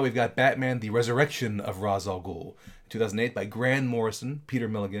rounding out, we've got Batman, The Resurrection of Ra's al Ghul, 2008 by Grant Morrison, Peter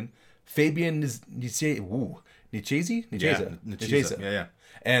Milligan, Fabian Nicieza,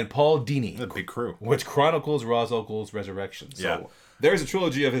 and Paul Dini. A big crew. Which chronicles Ra's al Ghul's resurrection. So there's a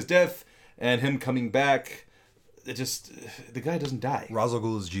trilogy of his death and him coming back. It just, the guy doesn't die. Ra's al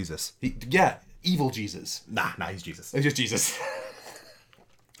Ghul is Jesus. Evil Jesus. Nah, he's Jesus. It's just Jesus.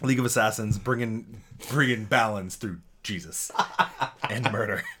 League of Assassins bringing balance through Jesus. And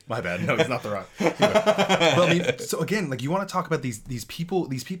murder. My bad. No, he's not The Rock. But I mean, so again, like, you want to talk about these people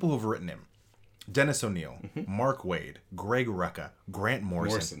who have written him. Dennis O'Neil, Mark Waid, Greg Rucka, Grant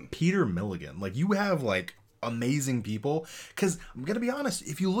Morrison, Peter Milligan. Like, you have, like, amazing people. Because I'm going to be honest,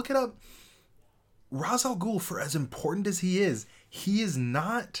 if you look it up, Ra's al Ghul, for as important as he is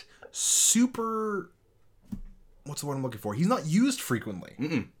not super... What's the word I'm looking for? He's not used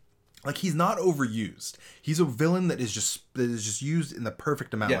frequently. Like, he's not overused. He's a villain that is just used in the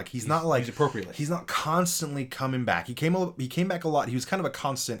perfect amount. Like, he's not like... Used appropriately. He's not constantly coming back. He came back a lot. He was kind of a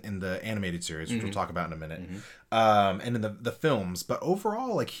constant in the animated series, which we'll talk about in a minute. And in the films. But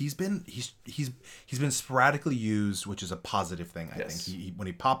overall, like, he's been sporadically used, which is a positive thing, I think. He when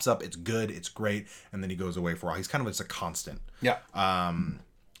he pops up, it's good, it's great, and then he goes away for a while. He's kind of just a constant. Yeah.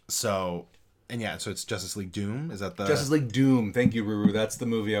 So... And yeah, so it's Justice League Doom. Is that the Justice League Doom? Thank you, Ruru. That's the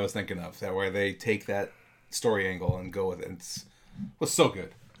movie I was thinking of. That where they take that story angle and go with it. It was so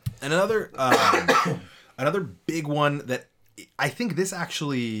good. And another big one that I think this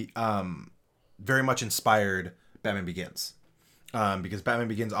actually very much inspired Batman Begins, because Batman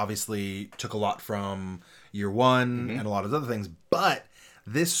Begins obviously took a lot from Year One and a lot of other things, but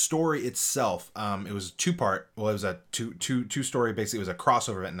this story itself, it was two-part. Well, it was a two-story. Basically, it was a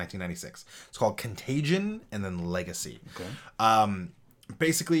crossover event in 1996. It's called Contagion and then Legacy. Okay.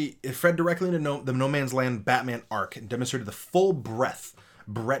 Basically, it fed directly into the No Man's Land Batman arc and demonstrated the full breadth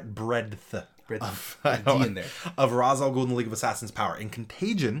of Ra's al Ghul and the League of Assassins' power. In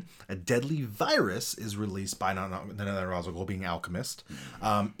Contagion, a deadly virus is released by none other than Ra's al Ghul, being Alchemist,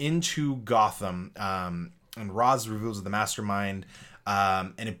 into Gotham, and Ra's reveals the mastermind.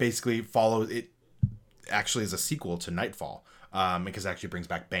 And it basically follows. It actually is a sequel to Nightfall, because it actually brings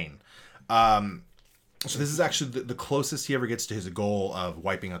back Bane. So this is actually the closest he ever gets to his goal of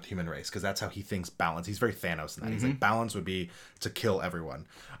wiping out the human race, because that's how he thinks balance. He's very Thanos in that. He's like, balance would be to kill everyone.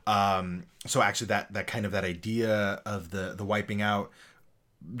 So actually that kind of that idea of the wiping out,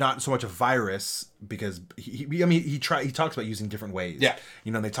 not so much a virus, because he talks about using different ways. Yeah.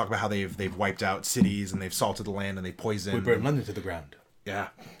 You know, they talk about how they've wiped out cities and they've salted the land and they poisoned. We burned London to the ground. Yeah.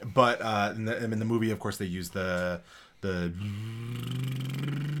 But in the movie, of course, they use the with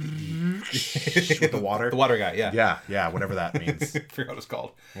the water. The water guy, yeah. Yeah, whatever that means. I forgot what it's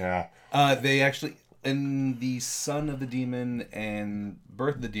called. Yeah. They actually, in the Son of the Demon and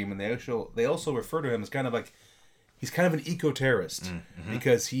Birth of the Demon, they also refer to him as kind of like, he's kind of an eco-terrorist,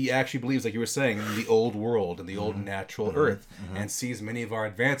 because he actually believes, like you were saying, in the old world, in the old natural earth, and sees many of our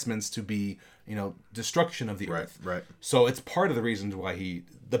advancements to be, destruction of the earth. Right. So it's part of the reasons why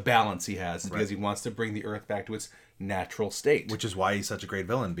the balance he has, because he wants to bring the earth back to its natural state. Which is why he's such a great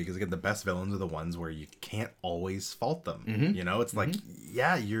villain, because again, the best villains are the ones where you can't always fault them. It's like,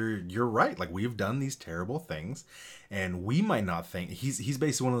 yeah, you're right. Like, we've done these terrible things, and we might not think he's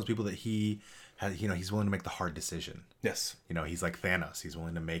basically one of those people that he's willing to make the hard decision. Yes. He's like Thanos. He's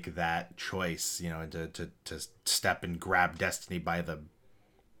willing to make that choice, to step and grab destiny by the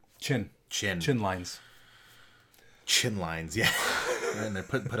chin lines. Chin lines, yeah. And then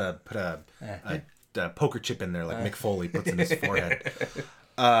put a poker chip in there like Mick Foley puts in his forehead.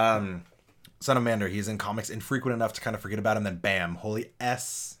 Son of Mander, he's in comics infrequent enough to kind of forget about him, then bam, holy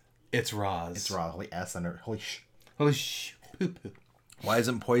S. It's Ra's. It's Ra's. Holy S under holy sh. Holy sh. Poo-poo. Why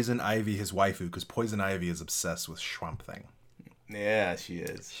isn't Poison Ivy his waifu? Because Poison Ivy is obsessed with Swamp Thing. Yeah, she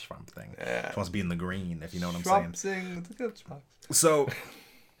is. Swamp Thing. Yeah. She wants to be in the green, if you know what I'm saying. saying. It's a good spot. So,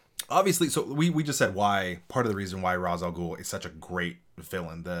 obviously, we just said why, part of the reason why Ra's al Ghul is such a great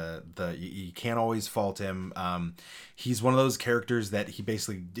villain. You can't always fault him. He's one of those characters that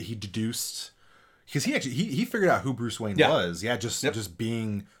he deduced, because he figured out who Bruce Wayne was. Yeah, just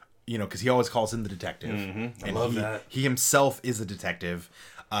being... because he always calls him the detective. I love that. He himself is a detective,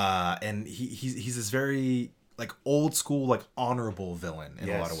 and he's this very like old school, like honorable villain in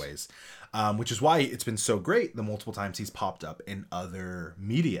a lot of ways, which is why it's been so great the multiple times he's popped up in other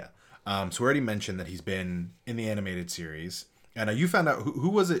media. So we already mentioned that he's been in the animated series, and you found out who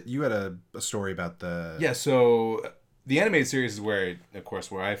was it? You had a story about the So the animated series is where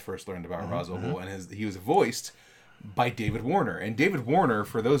I first learned about Ra's al Ghul, and he was voiced by David Warner. And David Warner,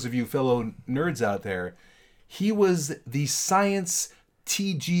 for those of you fellow nerds out there, he was the science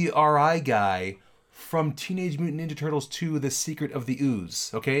TGRI guy from Teenage Mutant Ninja Turtles 2, The Secret of the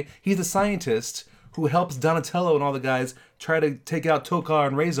Ooze. Okay? He's the scientist who helps Donatello and all the guys try to take out Tokar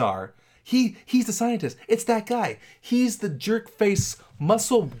and Razor. He's the scientist. It's that guy. He's the jerk face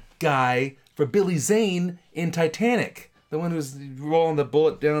muscle guy for Billy Zane in Titanic. The one who's rolling the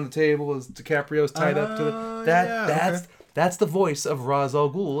bullet down the table as DiCaprio's tied up to the... That's the voice of Ra's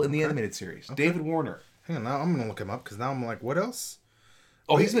al Ghul in the animated series. David Warner. Hang on, now I'm gonna look him up because now I'm like, what else?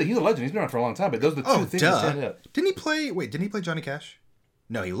 Oh, he's a legend. He's been around for a long time. But those are the two things that stand out. Didn't he play? Wait, didn't he play Johnny Cash?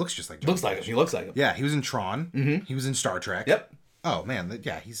 No, he looks just like Johnny. Looks like him. He looks like him. Yeah, he was in Tron. Mm-hmm. He was in Star Trek. Yep. Oh man,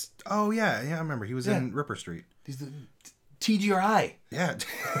 yeah, he's. Oh yeah, I remember. He was in Ripper Street. He's the TGRI. Yeah,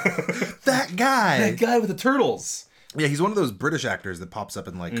 that guy. That guy with the turtles. Yeah, he's one of those British actors that pops up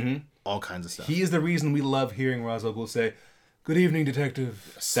in like all kinds of stuff. He is the reason we love hearing Ra's al Ghul say, "Good evening,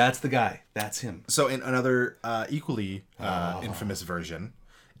 detective." That's the guy. That's him. So in another equally infamous version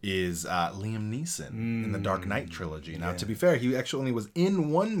is Liam Neeson in the Dark Knight trilogy. Now, to be fair, he actually only was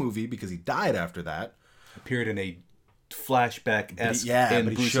in one movie because he died after that. Appeared in a flashback-esque in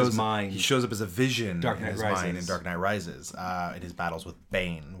but Bruce's mind. He shows up as a vision Dark in Knight his Rises. mind in Dark Knight Rises, in his battles with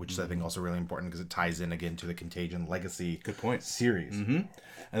Bane, which is, I think, also really important because it ties in again to the Contagion Legacy series. Mm-hmm.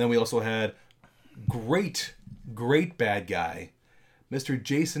 And then we also had great bad guy, Mr.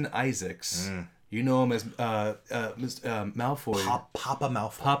 Jason Isaacs. You know him as Mr. Malfoy. Papa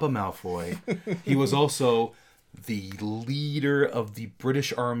Malfoy. Papa Malfoy. He was also the leader of the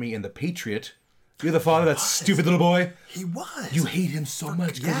British Army in The Patriot. You're the father of that stupid little boy. He was. You hate him so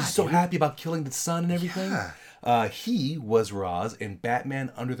much because he's so happy about killing the son and everything. Yeah. He was Ra's in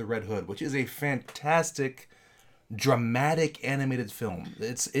Batman Under the Red Hood, which is a fantastic, dramatic animated film.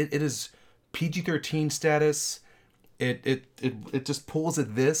 It is PG-13 status. It just pulls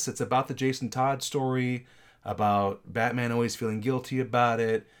at this. It's about the Jason Todd story, about Batman always feeling guilty about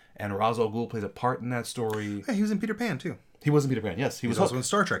it, and Ra's al Ghul plays a part in that story. Yeah, he was in Peter Pan too. He was in Peter Pan. Yes, he was also in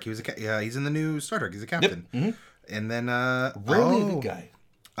Star Trek. He was he's in the new Star Trek. He's a captain. Yep. Mm-hmm. And then rarely a good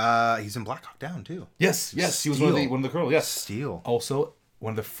guy. He's in Black Hawk Down too. Yes, he was one of the colonels. Yes, Steel. Also,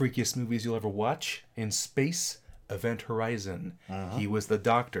 one of the freakiest movies you'll ever watch in space, Event Horizon. He was the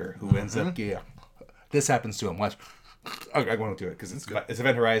doctor who ends up. Yeah, this happens to him. Watch. I won't do it because it's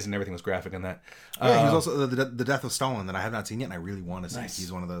Event Horizon and everything was graphic in that. He was also the Death of Stalin that I have not seen yet and I really want to see. Nice.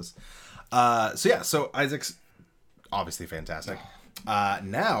 He's one of those. So Isaac's obviously fantastic.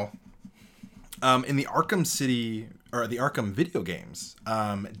 Now, in the Arkham City or the Arkham video games,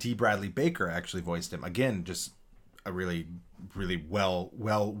 D. Bradley Baker actually voiced him. Again, just a really well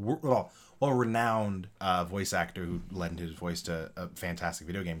renowned voice actor who lent his voice to a fantastic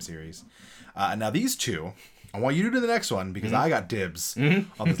video game series. Now these two, I want you to do the next one because I got dibs on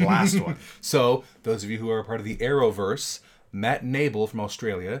this last one. So, those of you who are part of the Arrowverse, Matt Nable from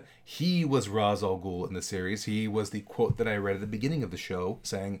Australia, he was Ra's al Ghul in the series. He was the quote that I read at the beginning of the show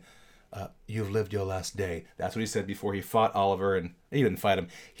saying, "You've lived your last day." That's what he said before he fought Oliver, and he didn't fight him.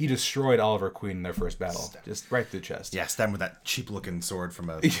 He destroyed Oliver Queen in their first battle. Just right through the chest. Yeah, stabbed him with that cheap-looking sword from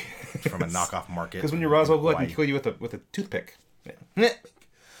a knockoff market. Because when you're Ra's al Ghul, I can kill you with a toothpick. Yeah.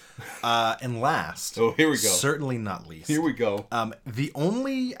 And last, here we go. Certainly not least. Here we go. The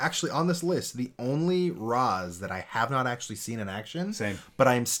only, actually on this list, the only Ra's that I have not actually seen in action. Same. But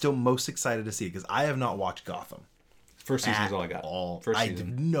I am still most excited to see because I have not watched Gotham. First season is all I got. I have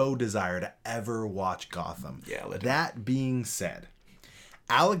no desire to ever watch Gotham. Yeah. That being said,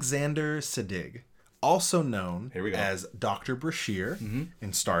 Alexander Siddig, also known as Dr. Brashear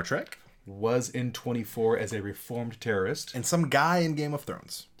in Star Trek, was in 24 as a reformed terrorist, and some guy in Game of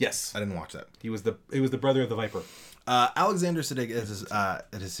Thrones. Yes, I didn't watch that. He was the brother of the Viper. Alexander Siddig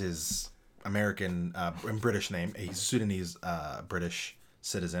is his American and British name. He's a Sudanese British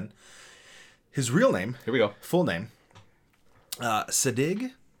citizen. His real name. Here we go. Full name.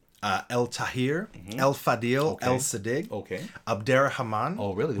 Siddig El Tahir El Fadil El Siddig. Okay. Abderrahman.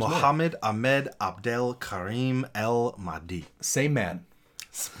 Oh, really? Mohammed Ahmed Abdel Karim El Mahdi. Same man.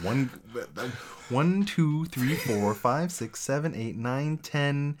 1, 2, 3, 4, 5, 6, 7, 8, 9,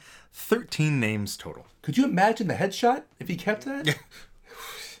 10, 13 names total. Could you imagine the headshot if he kept that?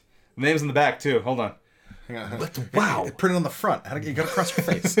 Names in the back too. Hold on. Wow. Printed on the front. You got to cross your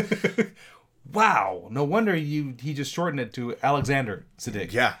face. Wow. No wonder he just shortened it to Alexander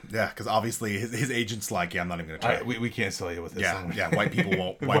Siddig. Yeah, because obviously his agent's like, I'm not even going to try. We can't sell you with this. Yeah, white people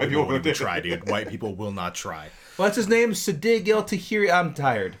won't. White people won't even try, dude. White people will not try. What's his name? Siddig El Tahiri. I'm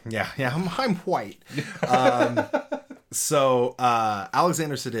tired. Yeah, I'm white. So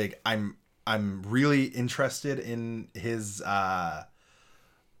Alexander Siddig, I'm really interested in his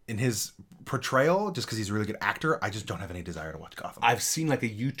portrayal just because he's a really good actor. I just don't have any desire to watch Gotham. I've seen like a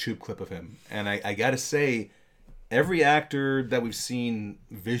YouTube clip of him, and I gotta say, every actor that we've seen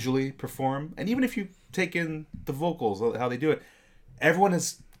visually perform, and even if you take in the vocals, how they do it, everyone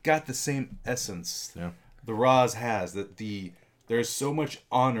has got the same essence. Yeah. The Ra's has there's so much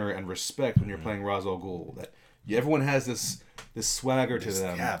honor and respect when you're playing Ra's al Ghul that everyone has this swagger to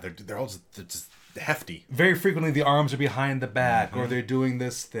them. Yeah, they're all just hefty. Very frequently, the arms are behind the back, or they're doing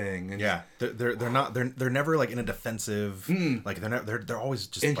this thing. And they're never like in a defensive. Like they're always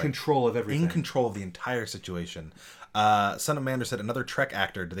just in like, control of everything. in control of the entire situation. Son of Mander said, another Trek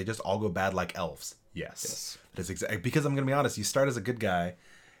actor. Do they just all go bad like elves? Yes. That is exactly, because I'm gonna be honest. You start as a good guy.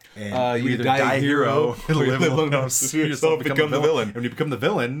 And you either die a hero or live yourself become the villain. And when you become the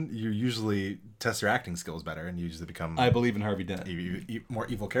villain, you usually test your acting skills better, and you usually become. I believe in Harvey Dent. More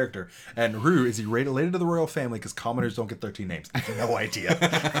evil character. And Rue, is he related to the royal family? Because commoners don't get 13 names. I have no idea.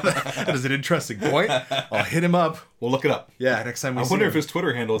 That is an interesting point. I'll hit him up. We'll look it up. Yeah, next time we. I wonder if his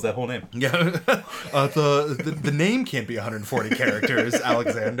Twitter handle is that whole name. Yeah, the name can't be 140 characters,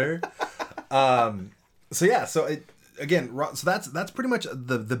 Alexander. Again, so that's pretty much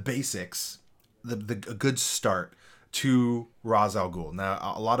the basics, a good start to Ra's al Ghul.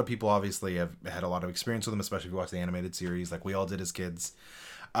 Now, a lot of people obviously have had a lot of experience with him, especially if you watch the animated series, like we all did as kids.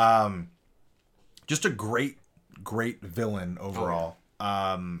 Just a great villain overall.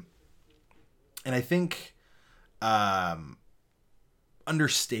 And I think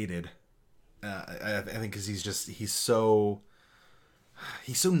understated. I think because he's so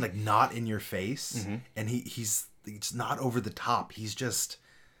like not in your face, and he's not over the top. He's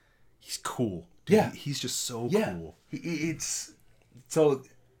cool. Dude, yeah, he's just so cool. It's so.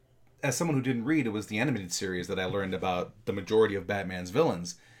 As someone who didn't read, it was the animated series that I learned about the majority of Batman's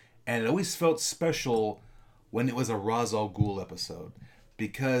villains, and it always felt special when it was a Ra's al Ghul episode,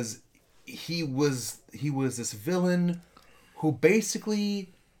 because he was this villain who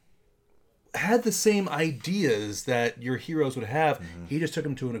basically had the same ideas that your heroes would have. He just took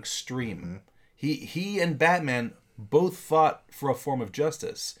them to an extreme. He and Batman both fought for a form of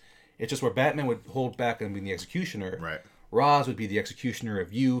justice. It's just where Batman would hold back and be the executioner. Right. Ra's would be the executioner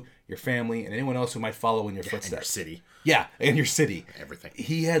of you, your family, and anyone else who might follow in your footsteps. And your city. Yeah, and your city. Everything.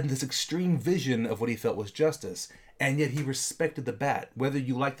 He had this extreme vision of what he felt was justice, and yet he respected the Bat. Whether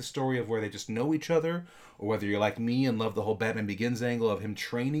you like the story of where they just know each other, or whether you're like me and love the whole Batman Begins angle of him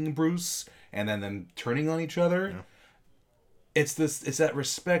training Bruce and then them turning on each other, it's that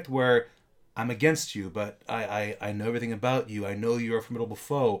respect where I'm against you, but I know everything about you. I know you're a formidable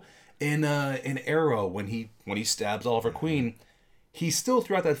foe. In Arrow, when he stabs Oliver Queen, he still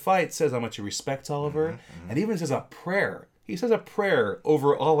throughout that fight says how much he respects Oliver, and even says a prayer. He says a prayer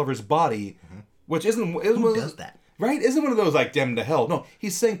over Oliver's body, which isn't Who does that? Right? Isn't one of those like damn him to hell. No,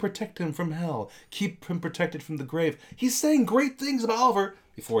 he's saying protect him from hell, keep him protected from the grave. He's saying great things about Oliver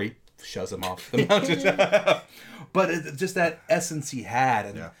before he shoves him off the mountain. But just that essence he had,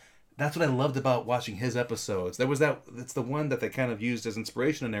 and that's what I loved about watching his episodes. It's the one that they kind of used as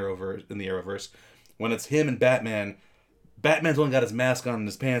inspiration in the Arrowverse, when it's him and Batman. Batman's only got his mask on and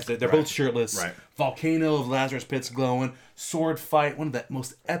his pants. They're both shirtless. Right. Volcano of Lazarus Pits glowing. Sword fight. One of the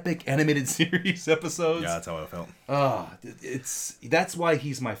most epic animated series episodes. Yeah, that's how I felt. That's why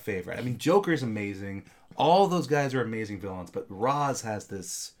he's my favorite. I mean, Joker's amazing. All those guys are amazing villains, but Ra's has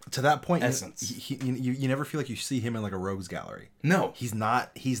this to that point essence. You never feel like you see him in like a rogues gallery. No, he's not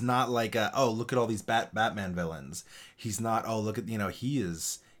like look at all these Batman villains. He's not look at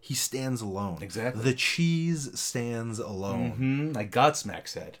he stands alone. Exactly. The cheese stands alone. Like Godsmack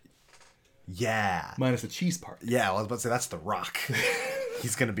said. Yeah. Minus the cheese part. Yeah, I was about to say that's The Rock.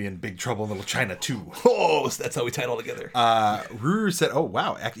 He's going to be in big trouble in Little China too. Oh, so that's how we tie it all together. Ruru said, oh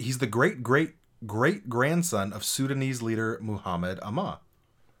wow, he's the great grandson of Sudanese leader Muhammad Ammar.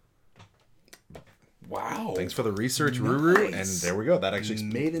 Wow. Thanks for the research, Ruru. And there we go. That actually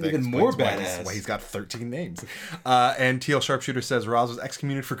made him even more badass. Why he's got 13 names. And TL Sharpshooter says Ra's was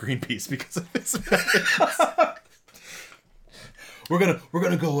excommunicated for Greenpeace because of his We're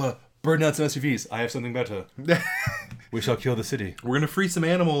gonna go burn down some SUVs. I have something better. We shall kill the city. We're gonna free some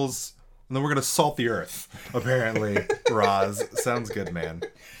animals, and then we're gonna salt the earth. Apparently, Ra's sounds good, man.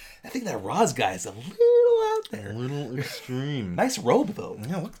 I think that Ra's guy is a little out there. A little extreme. Nice robe, though.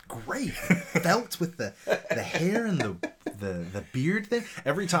 Yeah, looks great. Felt with the hair and the beard thing.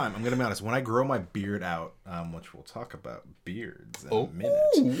 Every time, I'm going to be honest, when I grow my beard out, which we'll talk about beards in a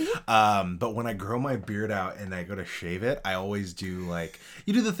minute. But when I grow my beard out and I go to shave it, I always do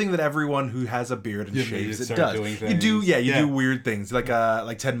you do the thing that everyone who has a beard and shaves it does. You do weird things. Like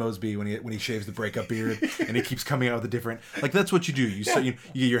Ted Mosby when he shaves the breakup beard and he keeps coming out with a different, that's what you do. You get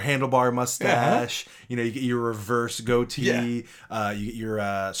your handlebar mustache, you get your reverse goatee, you get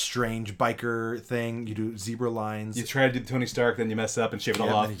your strange biker thing, you do zebra lines. You try to Tony Stark, then you mess up and shave it all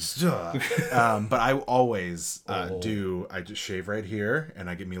Yeah, off. then you just, but I always I just shave right here, and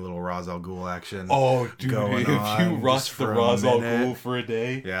I get me a little Ra's al Ghul action. Oh, dude, going if you on rock just the for a Ra's al minute. Ghul for a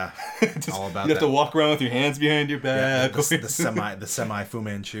day, Yeah, all about you have that. to walk around with your hands behind your Yeah, back. the semi Fu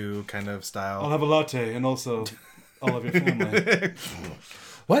Manchu kind of style. I'll have a latte, and also all of your family.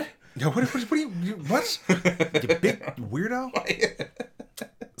 What? Yeah, what do you what? You big weirdo.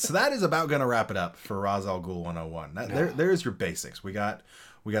 So that is about gonna wrap it up for Ra's al Ghul 101. There's your basics. We got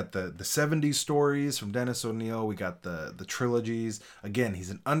the 70s stories from Dennis O'Neil. We got the trilogies. Again, he's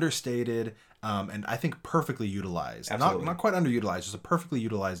an understated and I think perfectly utilized. Absolutely. Not quite underutilized, just a perfectly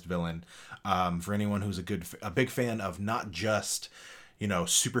utilized villain. For anyone who's a big fan of not just,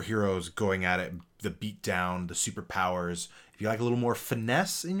 superheroes going at it, the beatdown, the superpowers. If you like a little more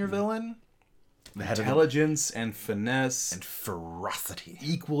finesse in your villain, the head Intelligence and finesse and ferocity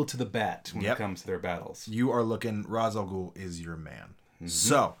equal to the bat when it comes to their battles. you are looking. Ra's al Ghul is your man.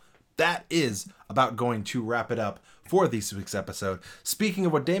 So that is about going to wrap it up for this week's episode. Speaking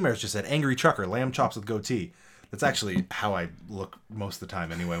of what Daymare's just said, angry trucker, lamb chops with goatee. That's actually how I look most of the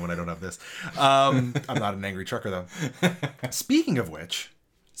time anyway when I don't have this. I'm not an angry trucker though. Speaking of which,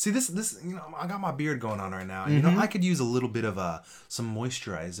 see this I got my beard going on right now, and I could use a little bit of some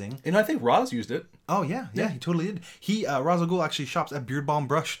moisturizing. And I think Roz used it. Oh yeah, he totally did. Ra's al Ghul actually shops at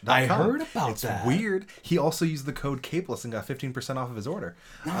beardbombrush.com. I heard about it's that. Weird. He also used the code Capeless and got 15% off of his order.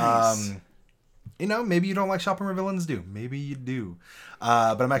 Nice. Maybe you don't like shopping where villains do. Maybe you do.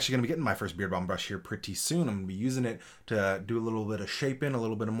 But I'm actually going to be getting my first beard balm brush here pretty soon. I'm going to be using it to do a little bit of shaping, a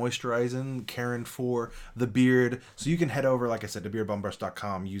little bit of moisturizing, caring for the beard. So you can head over, like I said, to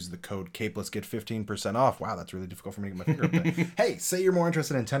beardbombrush.com, use the code Capeless, get 15% off. Wow, that's really difficult for me to get my finger up there. Hey, say you're more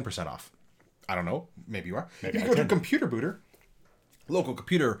interested in 10% off. I don't know. Maybe you are. Maybe you can go to Computer Booter. Local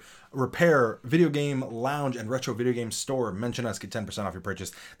computer repair, video game lounge, and retro video game store. Mention us, get 10% off your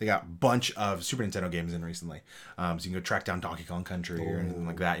purchase. They got a bunch of Super Nintendo games in recently. So you can go track down Donkey Kong Country or anything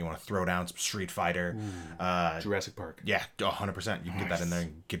like that. You want to throw down some Street Fighter. Jurassic Park. Yeah, 100%. You can get that in there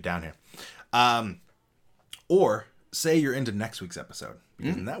and get down here. Or say you're into next week's episode.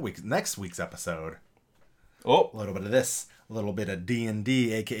 Because in next week's episode, a little bit of this. A little bit of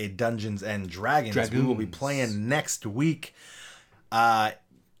D&D, aka Dungeons and Dragons. We will be playing next week. I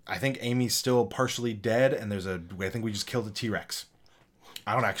think Amy's still partially dead, and I think we just killed a T-Rex.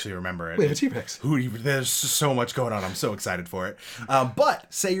 I don't actually remember it. We have a T-Rex. There's so much going on. I'm so excited for it. But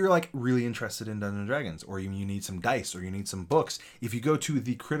say you're really interested in Dungeons and Dragons, or you need some dice, or you need some books. If you go to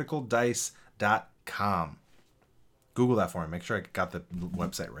thecriticaldice.com, Google that for me. Make sure I got the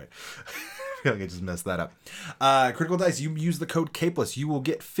website right. I feel like I just messed that up. Critical Dice, you use the code Capeless. You will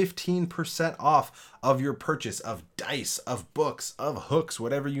get 15% off of your purchase of dice, of books, of hooks,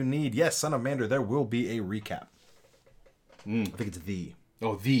 whatever you need. Yes, Son of Mander, there will be a recap. I think it's the.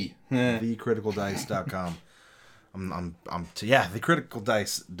 Oh, the. Thecriticaldice.com.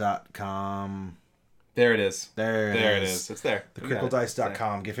 thecriticaldice.com. There it is. There it is. It's there.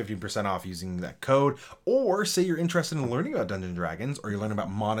 Thecriticaldice.com. Get 15% off using that code. Or say you're interested in learning about Dungeons & Dragons, or you're learning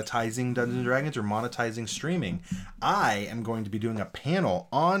about monetizing Dungeons & Dragons, or monetizing streaming. I am going to be doing a panel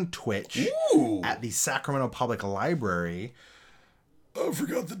on Twitch at the Sacramento Public Library. I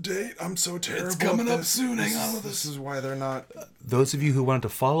forgot the date. I'm so terrible. It's coming up soon. Hang on with This is why they're not. Those of you who wanted to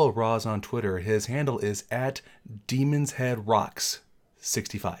follow Roz on Twitter, his handle is at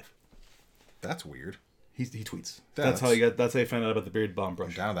DemonsHeadRocks65. That's weird. He tweets. That's how you found out about the beard bomb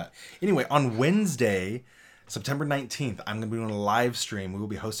brush. Down that. Anyway, on Wednesday, September 19th, I'm going to be doing a live stream. We will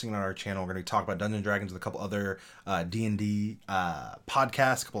be hosting it on our channel. We're going to talk about Dungeons & Dragons with a couple other D&D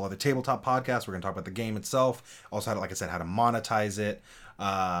podcasts, a couple other tabletop podcasts. We're going to talk about the game itself. Also, how to monetize it,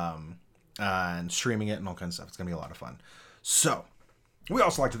 and streaming it and all kinds of stuff. It's going to be a lot of fun. So, we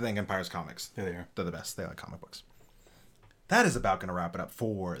also like to thank Empire's Comics. There they are. They're the best. They like comic books. That is about going to wrap it up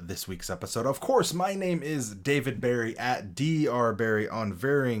for this week's episode. Of course, my name is David Barry at Dr. Barry on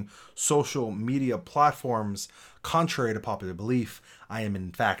varying social media platforms. Contrary to popular belief, I am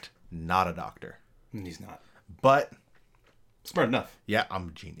in fact not a doctor. He's not. But smart enough. Yeah, I'm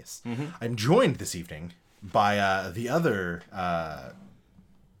a genius. I'm joined this evening by the other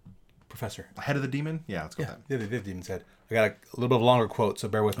professor. Head of the demon? Yeah, let's go with that. The demon's head. I got a little bit of a longer quote, so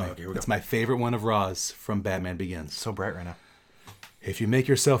bear with me. Okay, it's my favorite one of Ra's from Batman Begins. So bright right now. If you make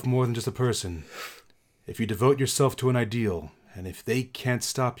yourself more than just a person, if you devote yourself to an ideal, and if they can't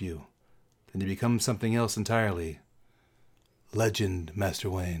stop you, then you become something else entirely. Legend, Master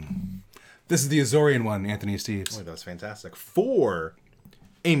Wayne. This is the Azorian one, Anthony Steves. Oh, that was fantastic. For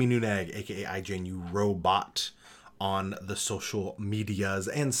Amy Nunag, a.k.a. IJNU Robot, on the social medias,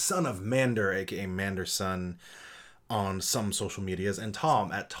 and Son of Mander, a.k.a. Manderson, on some social medias, and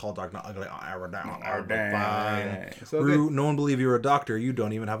Tom at Tall Dark Not Ugly. So Rue, no one believe you're a doctor. You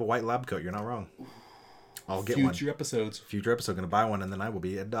don't even have a white lab coat. You're not wrong. I'll get one. Future episodes. Future episode, gonna buy one, and then I will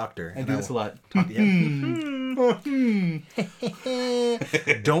be a doctor. And do this a lot. Talk to you.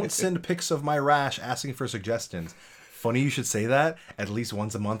 Don't send pics of my rash asking for suggestions. Funny you should say that. At least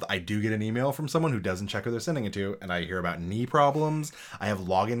once a month, I do get an email from someone who doesn't check who they're sending it to, and I hear about knee problems. I have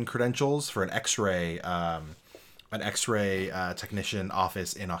login credentials for an X-ray technician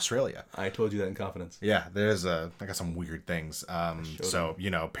office in Australia. I told you that in confidence. Yeah, I got some weird things. So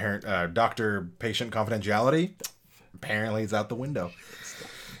doctor-patient confidentiality, apparently it's out the window.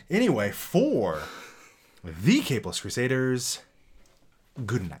 Anyway, for the Capeless Crusaders,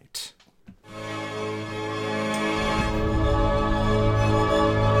 good night.